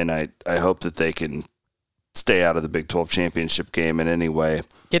again. And I hope that they can stay out of the Big 12 championship game in any way.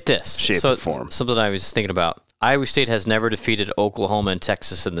 Get this. Shape or form. Something I was thinking about. Iowa State has never defeated Oklahoma and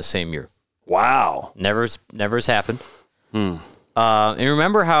Texas in the same year. Wow. Never has happened. And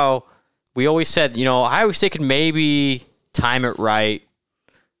remember how we always said, Iowa State could maybe time it right,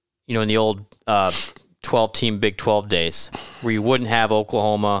 in the old 12-team Big 12 days where you wouldn't have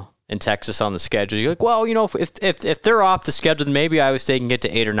Oklahoma and Texas on the schedule. You're like, well, if they're off the schedule, then maybe Iowa State can get to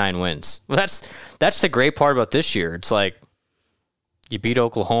 8 or 9 wins. Well, that's the great part about this year. It's like you beat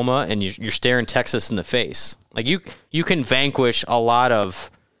Oklahoma and you're staring Texas in the face. Like you can vanquish a lot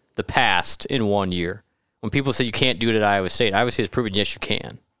of the past in 1 year. When people say you can't do it at Iowa State has proven yes you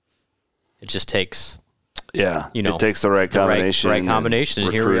can. It just takes it takes the right combination. Right combination,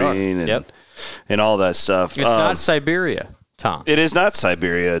 and here we are. And all that stuff. It's not Siberia, Tom. It is not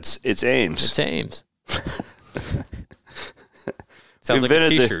Siberia. It's Ames. It's Ames. Sounds like a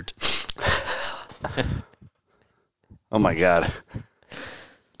T-shirt. Oh my God,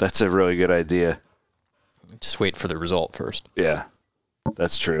 that's a really good idea. Just wait for the result first. Yeah,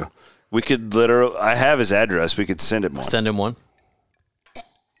 that's true. We could I have his address. We could send him one. Send him one.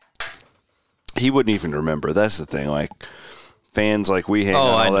 He wouldn't even remember. That's the thing. Like fans, like we hang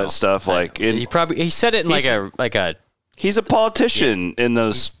on all that stuff. Like he said it in like a. He's a politician in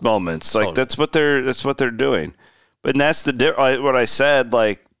those moments. Like that's what they're doing. But that's what I said.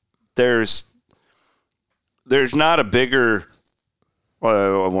 Like there's not a bigger.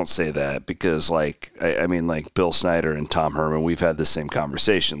 Well, I won't say that because, like, I mean, like Bill Snyder and Tom Herman, we've had the same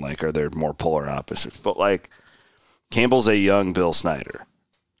conversation. Like, are there more polar opposites? But, like, Campbell's a young Bill Snyder.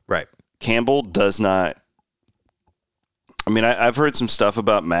 Right. Campbell does not. I mean, I've heard some stuff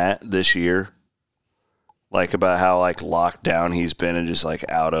about Matt this year, like about how, like, locked down he's been and just, like,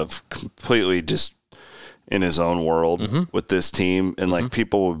 out of completely just in his own world with this team. And, like,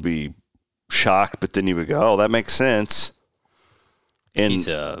 people would be shocked, but then you would go, oh, that makes sense. And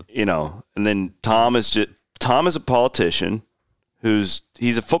and then Tom is a politician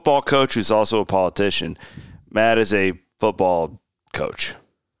he's a football coach who's also a politician. Matt is a football coach.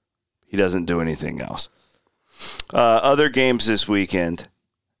 He doesn't do anything else. Other games this weekend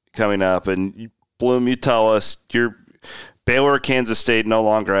coming up, and Bloom, you tell us your Baylor, Kansas State no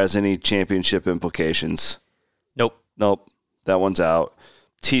longer has any championship implications. Nope. That one's out.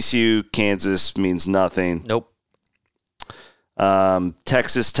 TCU, Kansas means nothing. Nope.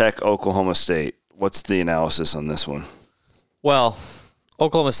 Texas Tech, Oklahoma State. What's the analysis on this one? Well,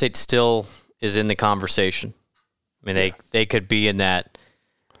 Oklahoma State still is in the conversation. I mean, they could be in that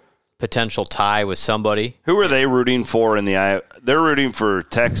potential tie with somebody. Who are they rooting for they're rooting for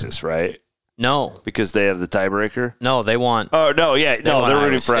Texas, right? No. Because they have the tiebreaker? No, they want. Oh, no, yeah. They're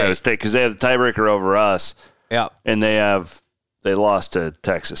rooting for Iowa State because they have the tiebreaker over us. Yeah. And they lost to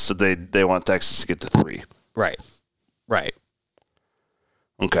Texas. So they want Texas to get to 3. Right.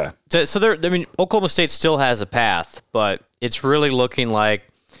 Okay. So Oklahoma State still has a path, but it's really looking like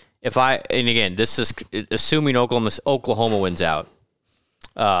and again, this is assuming Oklahoma wins out.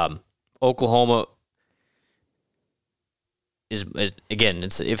 Oklahoma is again,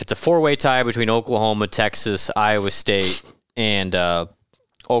 if it's a 4-way tie between Oklahoma, Texas, Iowa State, and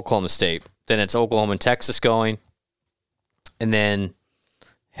Oklahoma State, then it's Oklahoma and Texas going, and then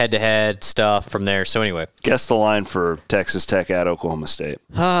head-to-head stuff from there. So anyway. Guess the line for Texas Tech at Oklahoma State.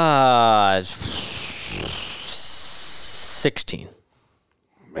 16.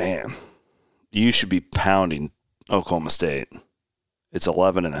 Man, you should be pounding Oklahoma State. It's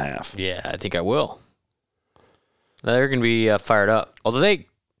 11.5. Yeah, I think I will. They're going to be fired up. Although they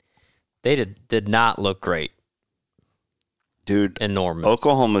did not look great. Dude, in Norman.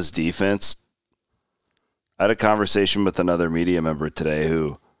 Oklahoma's defense, I had a conversation with another media member today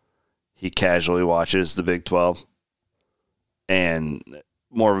who he casually watches the Big 12 and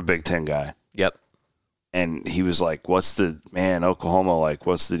more of a Big 10 guy. Yep. And he was like, Oklahoma, like,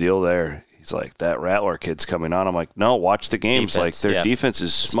 what's the deal there? He's like, that Rattler kid's coming on. I'm like, no, watch the games. Defense, like, their defense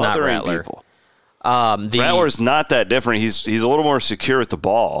is smothering people. Rattler's not that different. He's a little more secure at the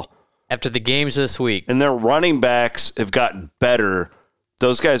ball. After the games this week. And their running backs have gotten better.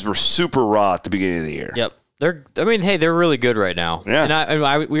 Those guys were super raw at the beginning of the year. Yep. They're really good right now. Yeah.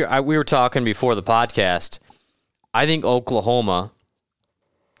 And we were talking before the podcast. I think Oklahoma,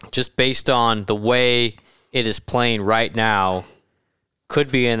 just based on the way it is playing right now,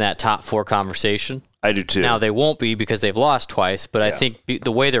 could be in that top 4 conversation. I do too. Now they won't be because they've lost twice, but I think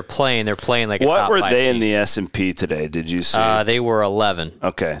the way they're playing like a top 5 team. What were they in the S&P today? Did you see? They were 11.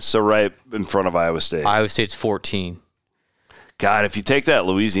 Okay, so right in front of Iowa State. Iowa State's 14. God, if you take that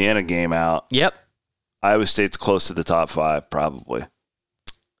Louisiana game out, Yep. Iowa State's close to the top 5, probably.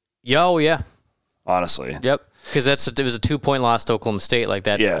 Yeah. Honestly. Yep. Because it was a 2-point loss to Oklahoma State like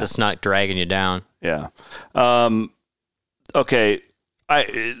that. Yeah. That's not dragging you down. Yeah. Okay.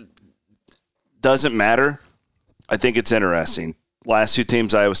 It doesn't matter. I think it's interesting. Last 2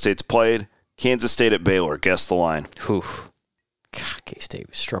 teams Iowa State's played, Kansas State at Baylor. Guess the line. Whew. God, K-State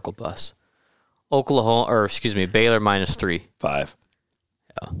was struggle bus. Baylor -3. 5.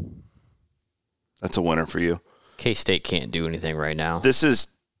 Yeah. That's a winner for you. K-State can't do anything right now. This is,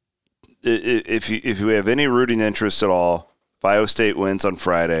 if you have any rooting interest at all, if Iowa State wins on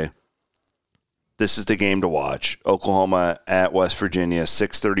Friday, this is the game to watch. Oklahoma at West Virginia,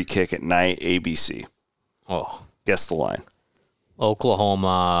 6:30 kick at night, ABC. Oh. Guess the line.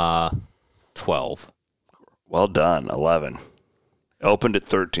 Oklahoma 12. Well done, 11. Opened at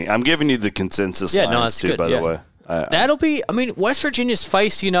 13. I'm giving you the consensus lines that's too, good. by the way. That'll be, West Virginia's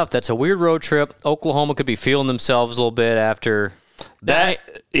feisty enough. That's a weird road trip. Oklahoma could be feeling themselves a little bit after that.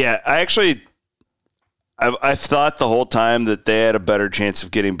 I've thought the whole time that they had a better chance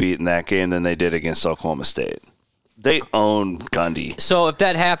of getting beat in that game than they did against Oklahoma State. They own Gundy. So if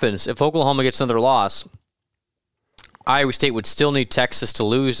that happens, if Oklahoma gets another loss, Iowa State would still need Texas to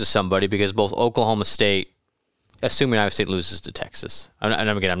lose to somebody because both Oklahoma State, assuming Iowa State loses to Texas. I'm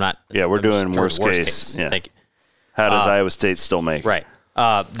not. Yeah, we're doing worst case. case. Yeah. Thank you. How does Iowa State still make it? Right.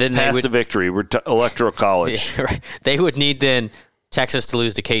 Then Path they would to victory. We're Electoral College. Yeah, right. They would need then Texas to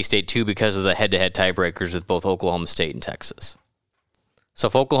lose to K-State too because of the head-to-head tiebreakers with both Oklahoma State and Texas. So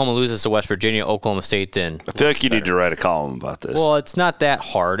if Oklahoma loses to West Virginia, Oklahoma State then I feel like you need to write a column about this. Well, it's not that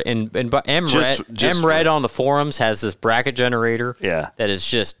hard. And MRed on the forums has this bracket generator that is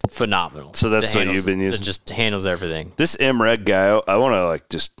just phenomenal. So that's what you've been using? It just handles everything. This MRed guy, I want to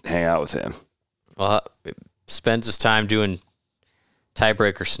just hang out with him. Well, spends his time doing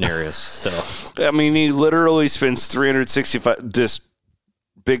tiebreaker scenarios. So he literally spends 365 this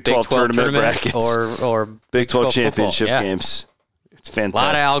Big 12 tournament brackets or Big 12 championship football. games. It's fantastic. A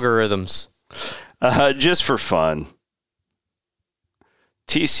lot of algorithms. Just for fun.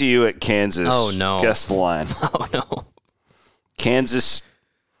 TCU at Kansas. Oh no! Guess the line. Oh no! Kansas.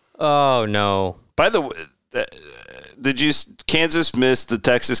 Oh no! By the way, Kansas missed the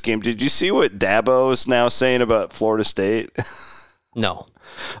Texas game. Did you see what Dabo is now saying about Florida State? No.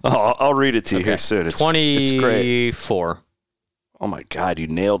 Oh, I'll read it to you here soon. It's 24. Oh my God, you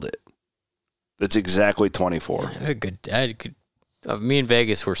nailed it. That's exactly 24. Yeah, good. Me and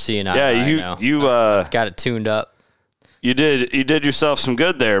Vegas were seeing eye. Yeah, you got it tuned up. You did yourself some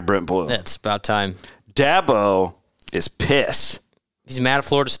good there, Brent Blue. It's about time. Dabo is pissed. He's mad at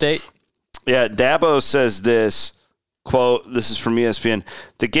Florida State? Yeah, Dabo says this, quote, this is from ESPN,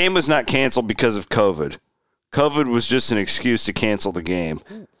 the game was not canceled because of COVID. COVID was just an excuse to cancel the game.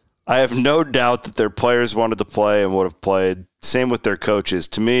 I have no doubt that their players wanted to play and would have played. Same with their coaches.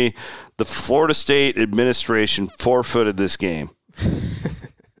 To me, the Florida State administration forfeited this game.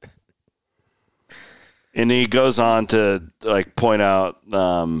 And he goes on to point out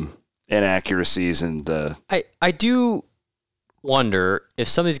inaccuracies and I do wonder if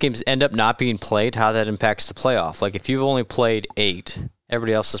some of these games end up not being played, how that impacts the playoff. Like if you've only played 8,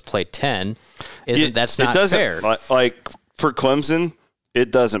 everybody else has played 10. That's not fair. Like for Clemson,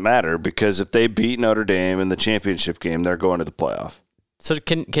 it doesn't matter because if they beat Notre Dame in the championship game, they're going to the playoff. So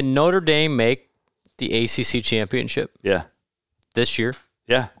can Notre Dame make the ACC championship? Yeah. This year?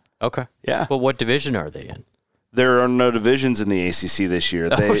 Yeah. Okay. Yeah. But what division are they in? There are no divisions in the ACC this year.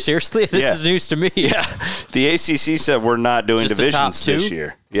 Seriously? This is news to me. Yeah. The ACC said we're not doing Just divisions the top this two?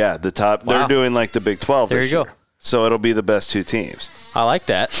 year. Yeah, the top. Wow. They're doing like the Big 12 There this you year. go. So it'll be the best 2 teams. I like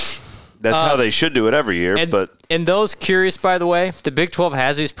that. That's how they should do it every year. And those curious, by the way, the Big 12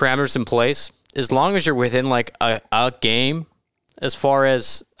 has these parameters in place. As long as you're within like a game, as far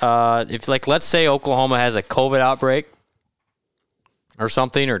as if like let's say Oklahoma has a COVID outbreak or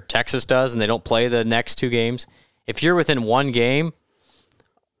something, or Texas does, and they don't play the next 2 games. If you're within 1 game,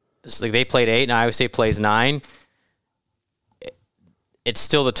 it's like they played 8 and Iowa State plays 9. It's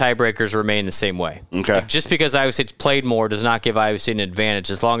still the tiebreakers remain the same way. Okay. Like just because Iowa State's played more does not give Iowa State an advantage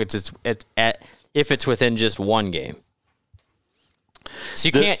as long as if it's within just 1 game. So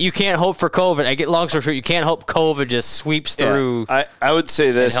you can't hope for COVID. I get long story short, you can't hope COVID just sweeps through. I would say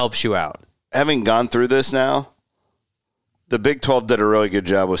this and helps you out. Having gone through this now, the Big 12 did a really good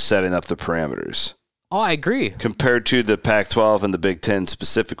job with setting up the parameters. Oh, I agree. Compared to the Pac-12 and the Big 10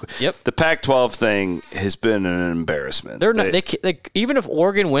 specifically. Yep. The Pac-12 thing has been an embarrassment. They're not. Even if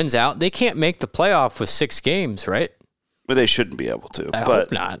Oregon wins out, they can't make the playoff with 6 games, right? But they shouldn't be able to. I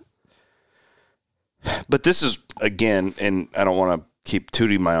hope not. But this is, again, and I don't want to keep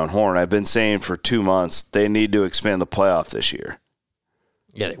tooting my own horn. I've been saying for 2 months they need to expand the playoff this year.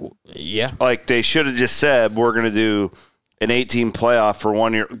 Yeah. Like they should have just said we're going to do an 18 playoff for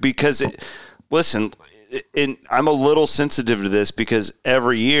 1 year because listen, and I'm a little sensitive to this because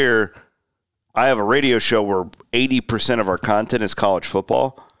every year I have a radio show where 80% of our content is college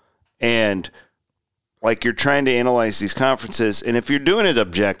football, and like you're trying to analyze these conferences, and if you're doing it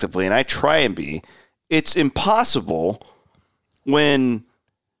objectively, and I try and be, it's impossible when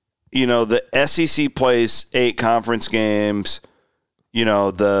the SEC plays 8 conference games,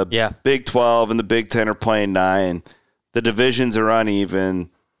 the Big 12 and the Big 10 are playing 9. The divisions are uneven.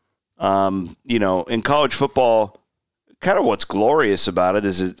 In college football, kind of what's glorious about it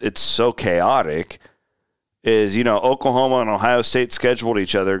is it's so chaotic. Oklahoma and Ohio State scheduled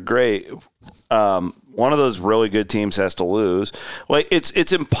each other. Great. One of those really good teams has to lose. Like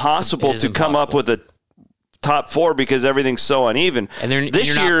it's impossible to come up with a top 4 because everything's so uneven. And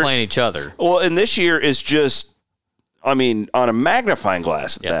you're not playing each other. Well, and this year is just, on a magnifying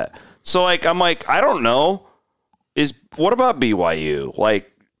glass at that. So I'm like, I don't know. What about BYU?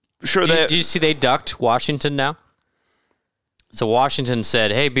 Did you see they ducked Washington now? So Washington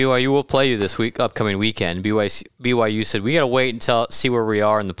said, "Hey, BYU will play you this upcoming weekend." BYU said, "We got to wait until see where we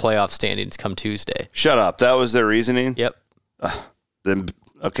are in the playoff standings come Tuesday." Shut up. That was their reasoning? Yep. Then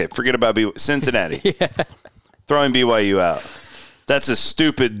forget about Cincinnati. Throwing BYU out. That's a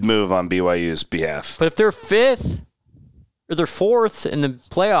stupid move on BYU's behalf. But if they're 5th or they're 4th in the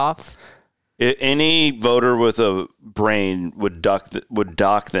playoff, any voter with a brain would dock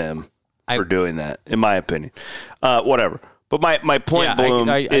them for doing that, in my opinion. Whatever. But my point, Bloom,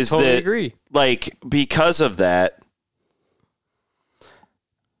 is totally that agree. Because of that,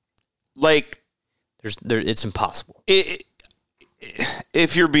 it's impossible.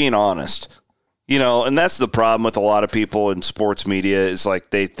 If you're being honest, and that's the problem with a lot of people in sports media is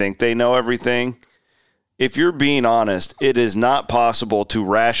they think they know everything. If you're being honest, it is not possible to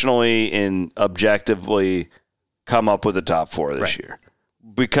rationally and objectively come up with a top 4 this year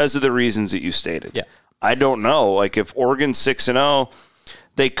because of the reasons that you stated. Yeah. I don't know. If Oregon's 6-0,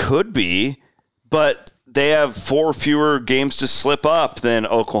 they could be, but they have 4 fewer games to slip up than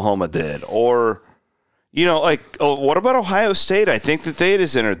Oklahoma did. Or, what about Ohio State? I think that they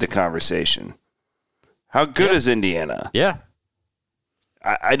just entered the conversation. How good is Indiana? Yeah.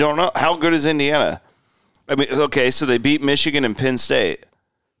 I don't know. How good is Indiana? So they beat Michigan and Penn State.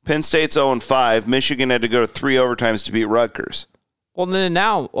 Penn State's 0-5. Michigan had to go to 3 overtimes to beat Rutgers. Well, then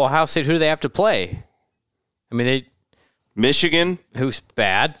now Ohio State, who do they have to play? Michigan, who's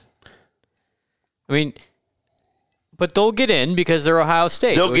bad. But they'll get in because they're Ohio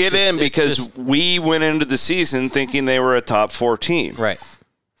State. They'll get in because we went into the season thinking they were a top 4 team. Right.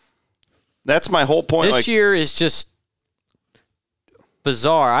 That's my whole point. This year is just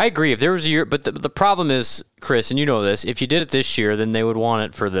bizarre. I agree. If there was a year, but the problem is, Chris, and you know this, if you did it this year, then they would want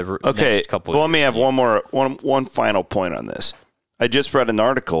it for the next couple of years. Let me have one final point on this. I just read an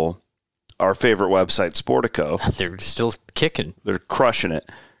article, our favorite website, Sportico. They're still kicking. They're crushing it.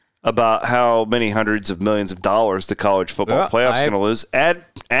 About how many hundreds of millions of dollars the college football playoff's going to lose. Add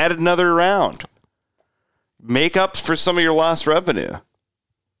another round. Make up for some of your lost revenue.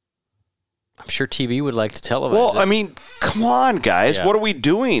 I'm sure TV would like to televise it. Come on, guys. Yeah. What are we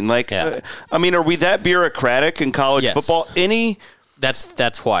doing? Are we that bureaucratic in college football?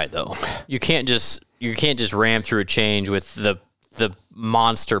 That's why, though. You can't just ram through a change with the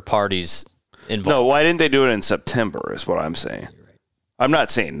monster parties involved. No, why didn't they do it in September is what I'm saying. I'm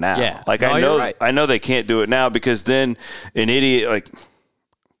not saying now. Yeah. Like, No, you're right. I know they can't do it now because then an idiot, like,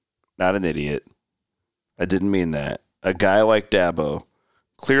 not an idiot. I didn't mean that. A guy like Dabo,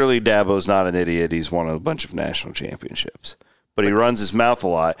 clearly Dabo's not an idiot. He's won a bunch of national championships. But he runs his mouth a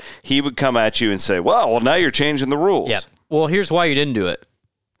lot. He would come at you and say, well, now you're changing the rules. Yeah. Well, here's why you didn't do it.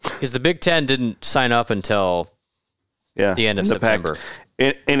 Because the Big Ten didn't sign up until the end of September.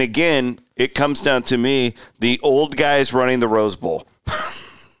 And again, it comes down to me, the old guys running the Rose Bowl.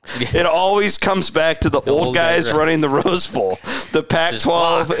 It always comes back to the old guys running the Rose Bowl. The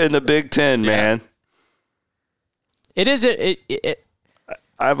Pac-12 and the Big Ten, man. It is.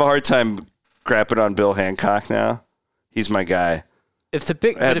 I have a hard time crapping on Bill Hancock now. He's my guy. I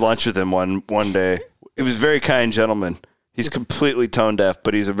had lunch with him one day. He was a very kind gentleman. He's completely tone deaf,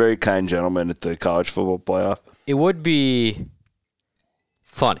 but he's a very kind gentleman at the college football playoff. It would be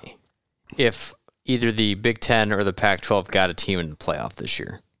funny if either the Big Ten or the Pac-12 got a team in the playoff this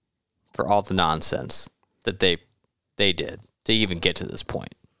year for all the nonsense that they did to even get to this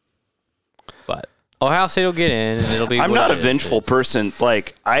point. But Ohio State will get in, and it'll be. I'm not a vengeful person.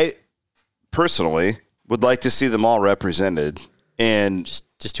 Like, I personally would like to see them all represented, and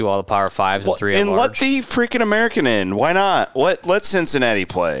just do all the Power Fives and 3 at large. And let the freaking American in. Why not? Let Cincinnati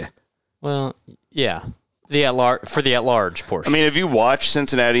play. Well, yeah. For the at-large portion. I mean, if you watch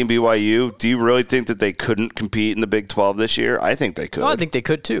Cincinnati and BYU, do you really think that they couldn't compete in the Big 12 this year? I think they could. Well, I think they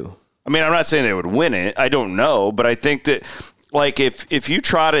could too. I mean, I'm not saying they would win it. I don't know, but I think that, like, if you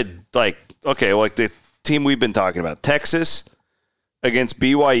trotted, like, okay, like the team we've been talking about, Texas against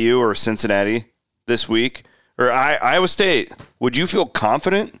BYU or Cincinnati this week, or Iowa State, would you feel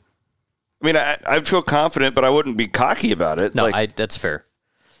confident? I mean, I'd feel confident, but I wouldn't be cocky about it. No, that's fair.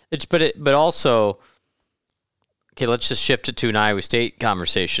 But also, okay, let's just shift it to an Iowa State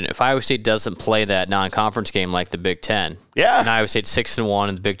conversation. If Iowa State doesn't play that non-conference game like the Big Ten, and Iowa State's 6-1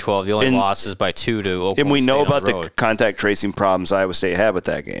 in the Big 12, the only loss is by 2 to Oklahoma State. And we know about the contact tracing problems Iowa State had with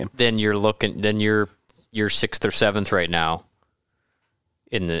that game. Then you're 6th or 7th right now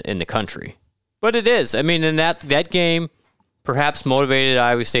in the country. But it is. I mean, in that game perhaps motivated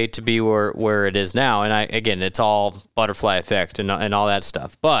Iowa State to be where it is now. And again, it's all butterfly effect and all that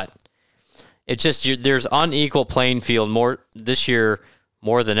stuff. But it's just there's unequal playing field more this year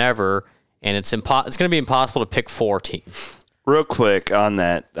more than ever, and it's going to be impossible to pick 4 teams. Real quick on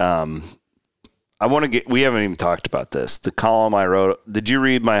that, I want to we haven't even talked about this. The column I wrote. Did you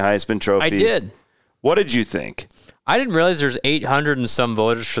read my Heisman Trophy? I did. What did you think? I didn't realize there's 800 and some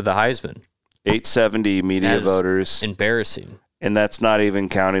voters for the Heisman. 870 media voters. Embarrassing. And that's not even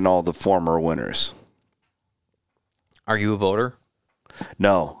counting all the former winners. Are you a voter?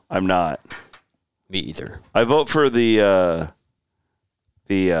 No, I'm not. Me either. I vote for the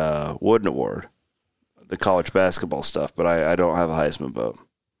Wooden Award, the college basketball stuff, but I don't have a Heisman vote.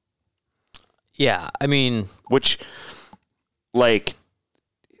 Yeah, I mean... Which, like,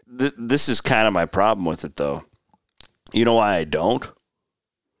 this is kind of my problem with it, though. You know why I don't?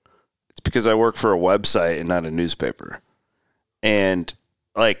 It's because I work for a website and not a newspaper. And,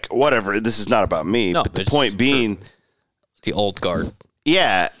 like, whatever, this is not about me, but the point being... The old guard.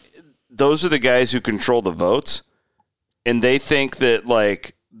 Yeah, those are the guys who control the votes, and they think that,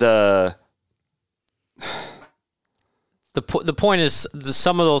 like, the point is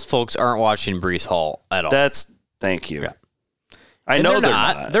some of those folks aren't watching Breece Hall at all. Thank you. Yeah. I know they're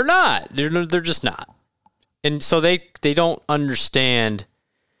not. They're not. They're just not. And so they don't understand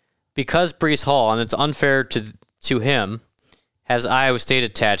because Breece Hall, and it's unfair to him, has Iowa State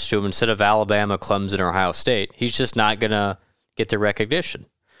attached to him instead of Alabama, Clemson, or Ohio State. He's just not going to get the recognition.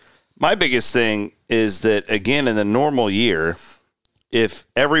 My biggest thing is that, again, in the normal year, if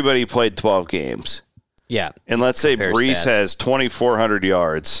everybody played 12 games, and let's say Breece has 2,400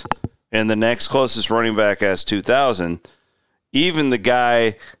 yards and the next closest running back has 2,000, even the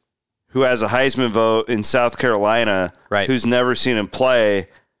guy who has a Heisman vote in South Carolina, who's never seen him play,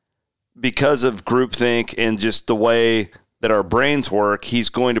 because of groupthink and just the way that our brains work, he's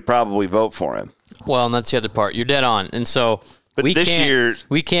going to probably vote for him. Well, and that's the other part. You're dead on. And so we can't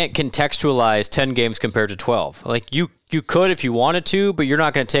contextualize 10 games compared to 12. Like you could if you wanted to, but you're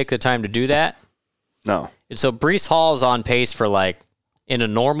not going to take the time to do that. No. And so Breece Hall is on pace for, like, in a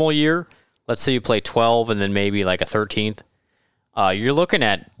normal year, let's say you play 12 and then maybe like a 13th. You're looking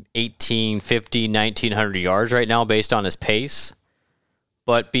at 1,850, 1,900 yards right now based on his pace.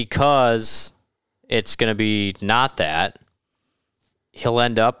 But because it's going to be not that, he'll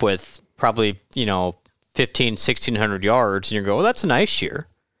end up with probably, 1,500-1,600 yards, and you go, well, that's a nice year.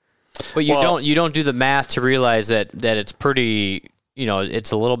 But you don't do the math to realize that it's pretty,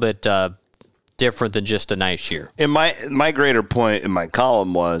 it's a little bit different than just a nice year. And my greater point in my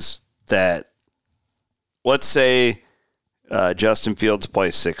column was that, let's say Justin Fields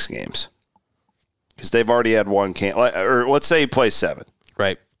plays 6 games because they've already had one game, or let's say he plays 7.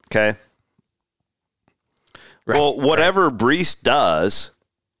 Right. Okay. Right. Well, whatever Brees does,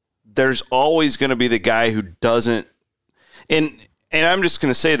 there's always going to be the guy who doesn't. And I'm just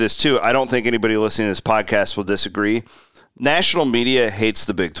going to say this too. I don't think anybody listening to this podcast will disagree. National media hates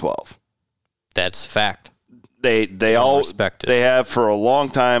the Big 12. That's a fact. They all respect it. They have for a long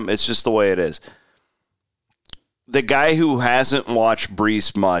time. It's just the way it is. The guy who hasn't watched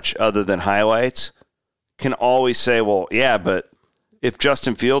Brees much other than highlights can always say, well, yeah, but if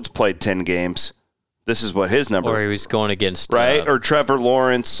Justin Fields played 10 games, this is what his number. Or he was going against. Right? Or Trevor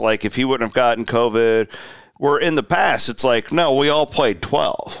Lawrence, like if he wouldn't have gotten COVID. Where in the past, it's like, no, we all played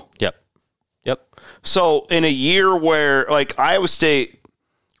 12. Yep. So in a year where, like Iowa State,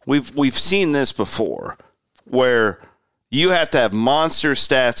 we've seen this before, where you have to have monster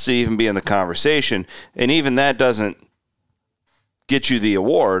stats to even be in the conversation, and even that doesn't get you the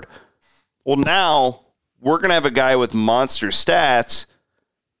award. Well, now we're going to have a guy with monster stats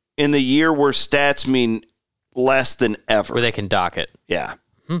in the year where stats mean less than ever. Where they can dock it. Yeah.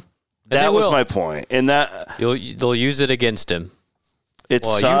 That was my point. And that they'll use it against him. It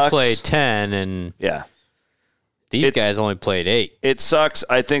sucks. You played 10 and these guys only played 8. It sucks.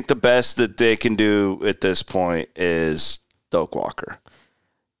 I think the best that they can do at this point is Doak Walker.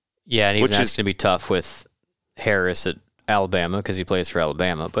 Yeah, and even that's going to be tough with Harris at Alabama because he plays for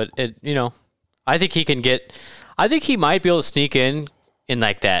Alabama. But I think he might be able to sneak in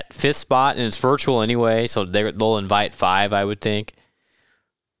like that 5th spot, and it's virtual anyway, so they'll invite 5, I would think.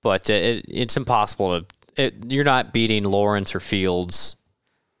 But it's impossible to. You're not beating Lawrence or Fields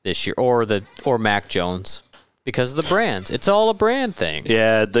this year, or Mac Jones, because of the brands. It's all a brand thing.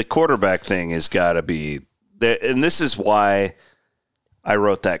 Yeah, the quarterback thing has got to be, and this is why I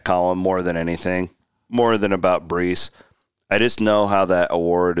wrote that column more than anything, more than about Brees. I just know how that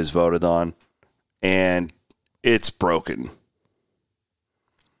award is voted on, and it's broken.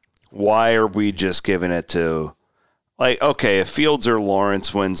 Why are we just giving it to? Like, okay, if Fields or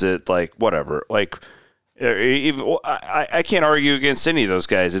Lawrence wins it, like, whatever. Like, I can't argue against any of those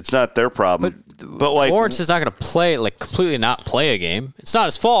guys. It's not their problem. But like, Lawrence is not going to play, like, completely not play a game. It's not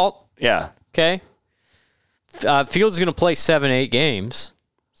his fault. Yeah. Okay? Fields is going to play 7-8 games.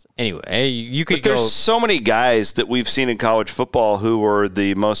 Anyway, you could go. There's so many guys that we've seen in college football who were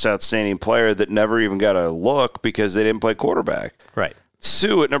the most outstanding player that never even got a look because they didn't play quarterback. Right.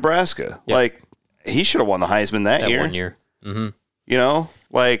 Sue at Nebraska. Yep. Like, he should have won the Heisman that year. 1 year. Mm-hmm.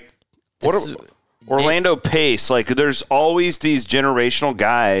 Like, Orlando Pace. Like, there's always these generational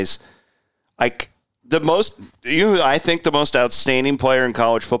guys. Like, I think the most outstanding player in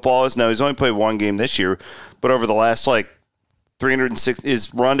college football is, no, he's only played 1 game this year, but over the last, 306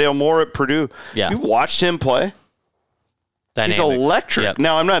 is Rondale Moore at Purdue. Yeah. You watched him play? Dynamic. He's electric. Yep.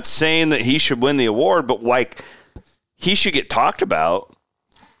 Now, I'm not saying that he should win the award, but, he should get talked about.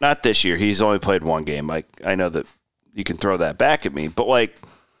 Not this year. He's only played 1 game. I know that you can throw that back at me, but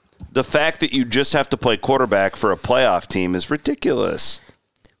the fact that you just have to play quarterback for a playoff team is ridiculous.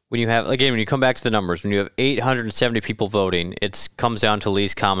 When you come back to the numbers, when you have 870 people voting, it comes down to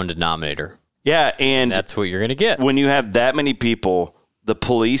least common denominator. Yeah, and that's what you're going to get. When you have that many people, the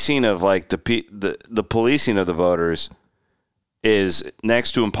policing of the policing of the voters is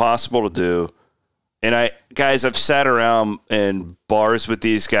next to impossible to do. And I've sat around in bars with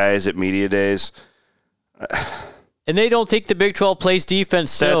these guys at media days. And they don't think the Big 12 plays defense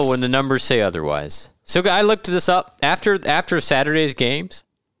still when the numbers say otherwise. So I looked this up after Saturday's games.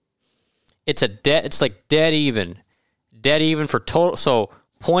 It's dead even for total. So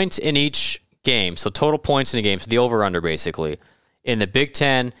points in each game. So total points in a game. So the over under basically in the Big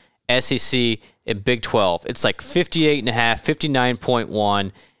 10, SEC, and Big 12. It's 58.5,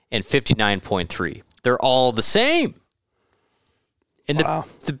 59.1, and 59.3. They're all the same. And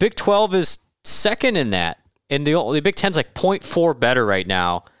the Big 12 is second in that. And the Big 10's 0.4 better right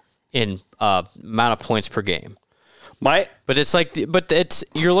now in amount of points per game. But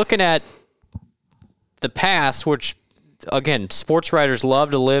you're looking at the past, which again, sports writers love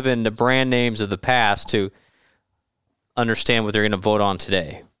to live in the brand names of the past to understand what they're going to vote on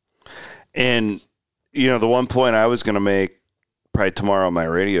today. And the one point I was going to make probably tomorrow on my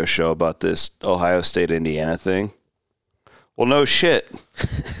radio show about this Ohio State-Indiana thing. Well, no shit.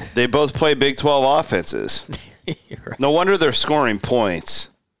 They both play Big 12 offenses. Right. No wonder they're scoring points.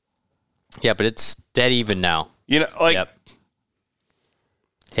 Yeah, but it's dead even now. Yep.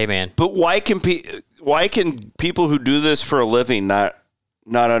 Hey, man. But why can people who do this for a living not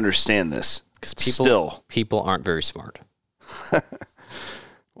understand this? Because people aren't very smart.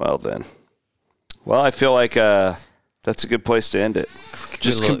 Well, then. Well, I feel like that's a good place to end it.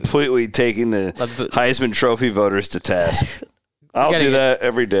 Just completely taking the Heisman Trophy voters to task. I'll do that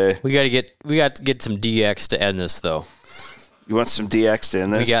every day. We got to get some DX to end this, though. You want some DX to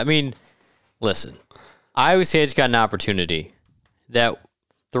end this? Listen, Iowa State's got an opportunity that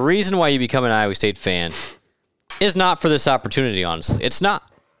the reason why you become an Iowa State fan is not for this opportunity, honestly. It's not.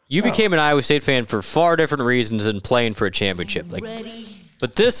 You became an Iowa State fan for far different reasons than playing for a championship.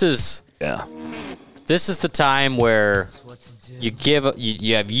 But this is the time where you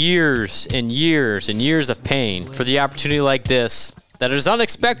have years and years and years of pain for the opportunity like this that is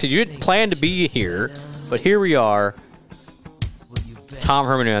unexpected. You didn't plan to be here, but here we are. Tom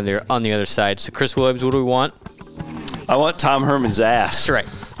Herman on the other side. So Chris Williams, what do we want? I want Tom Herman's ass. That's right.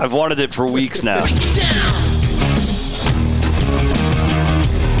 I've wanted it for weeks now.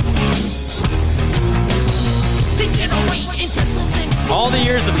 All the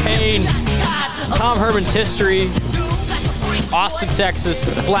years of pain, Tom Herman's history, Austin,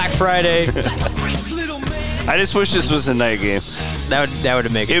 Texas, Black Friday. I just wish this was a night game. That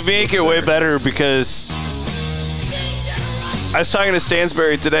would make it. It'd make it way better because I was talking to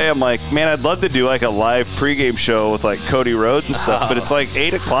Stansbury today. I'm like, man, I'd love to do like a live pregame show with like Cody Rhodes and stuff, but it's like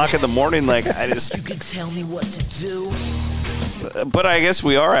 8 o'clock in the morning. Like, I just. You can tell me what to do. But I guess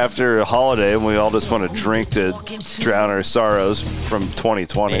we are after a holiday, and we all just want to drink to drown our sorrows from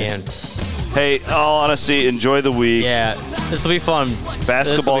 2020. Man. Hey, all honesty, enjoy the week. Yeah, this will be fun.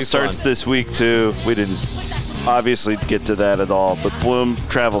 Basketball starts this week, too. We didn't obviously get to that at all, but Bloom,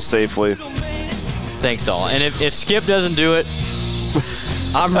 travel safely. Thanks, all. And if Skip doesn't do it,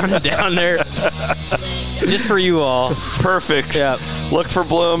 I'm running down there just for you all. Perfect. Yeah. Look for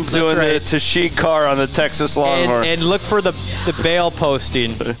Bloom doing the Tashik car on the Texas Longhorn. And look for the bail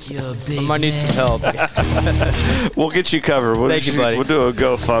posting. I might need some help. We'll get you covered. Thank you, buddy. We'll do a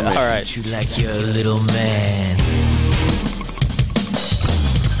GoFundMe. All right. You like your little man.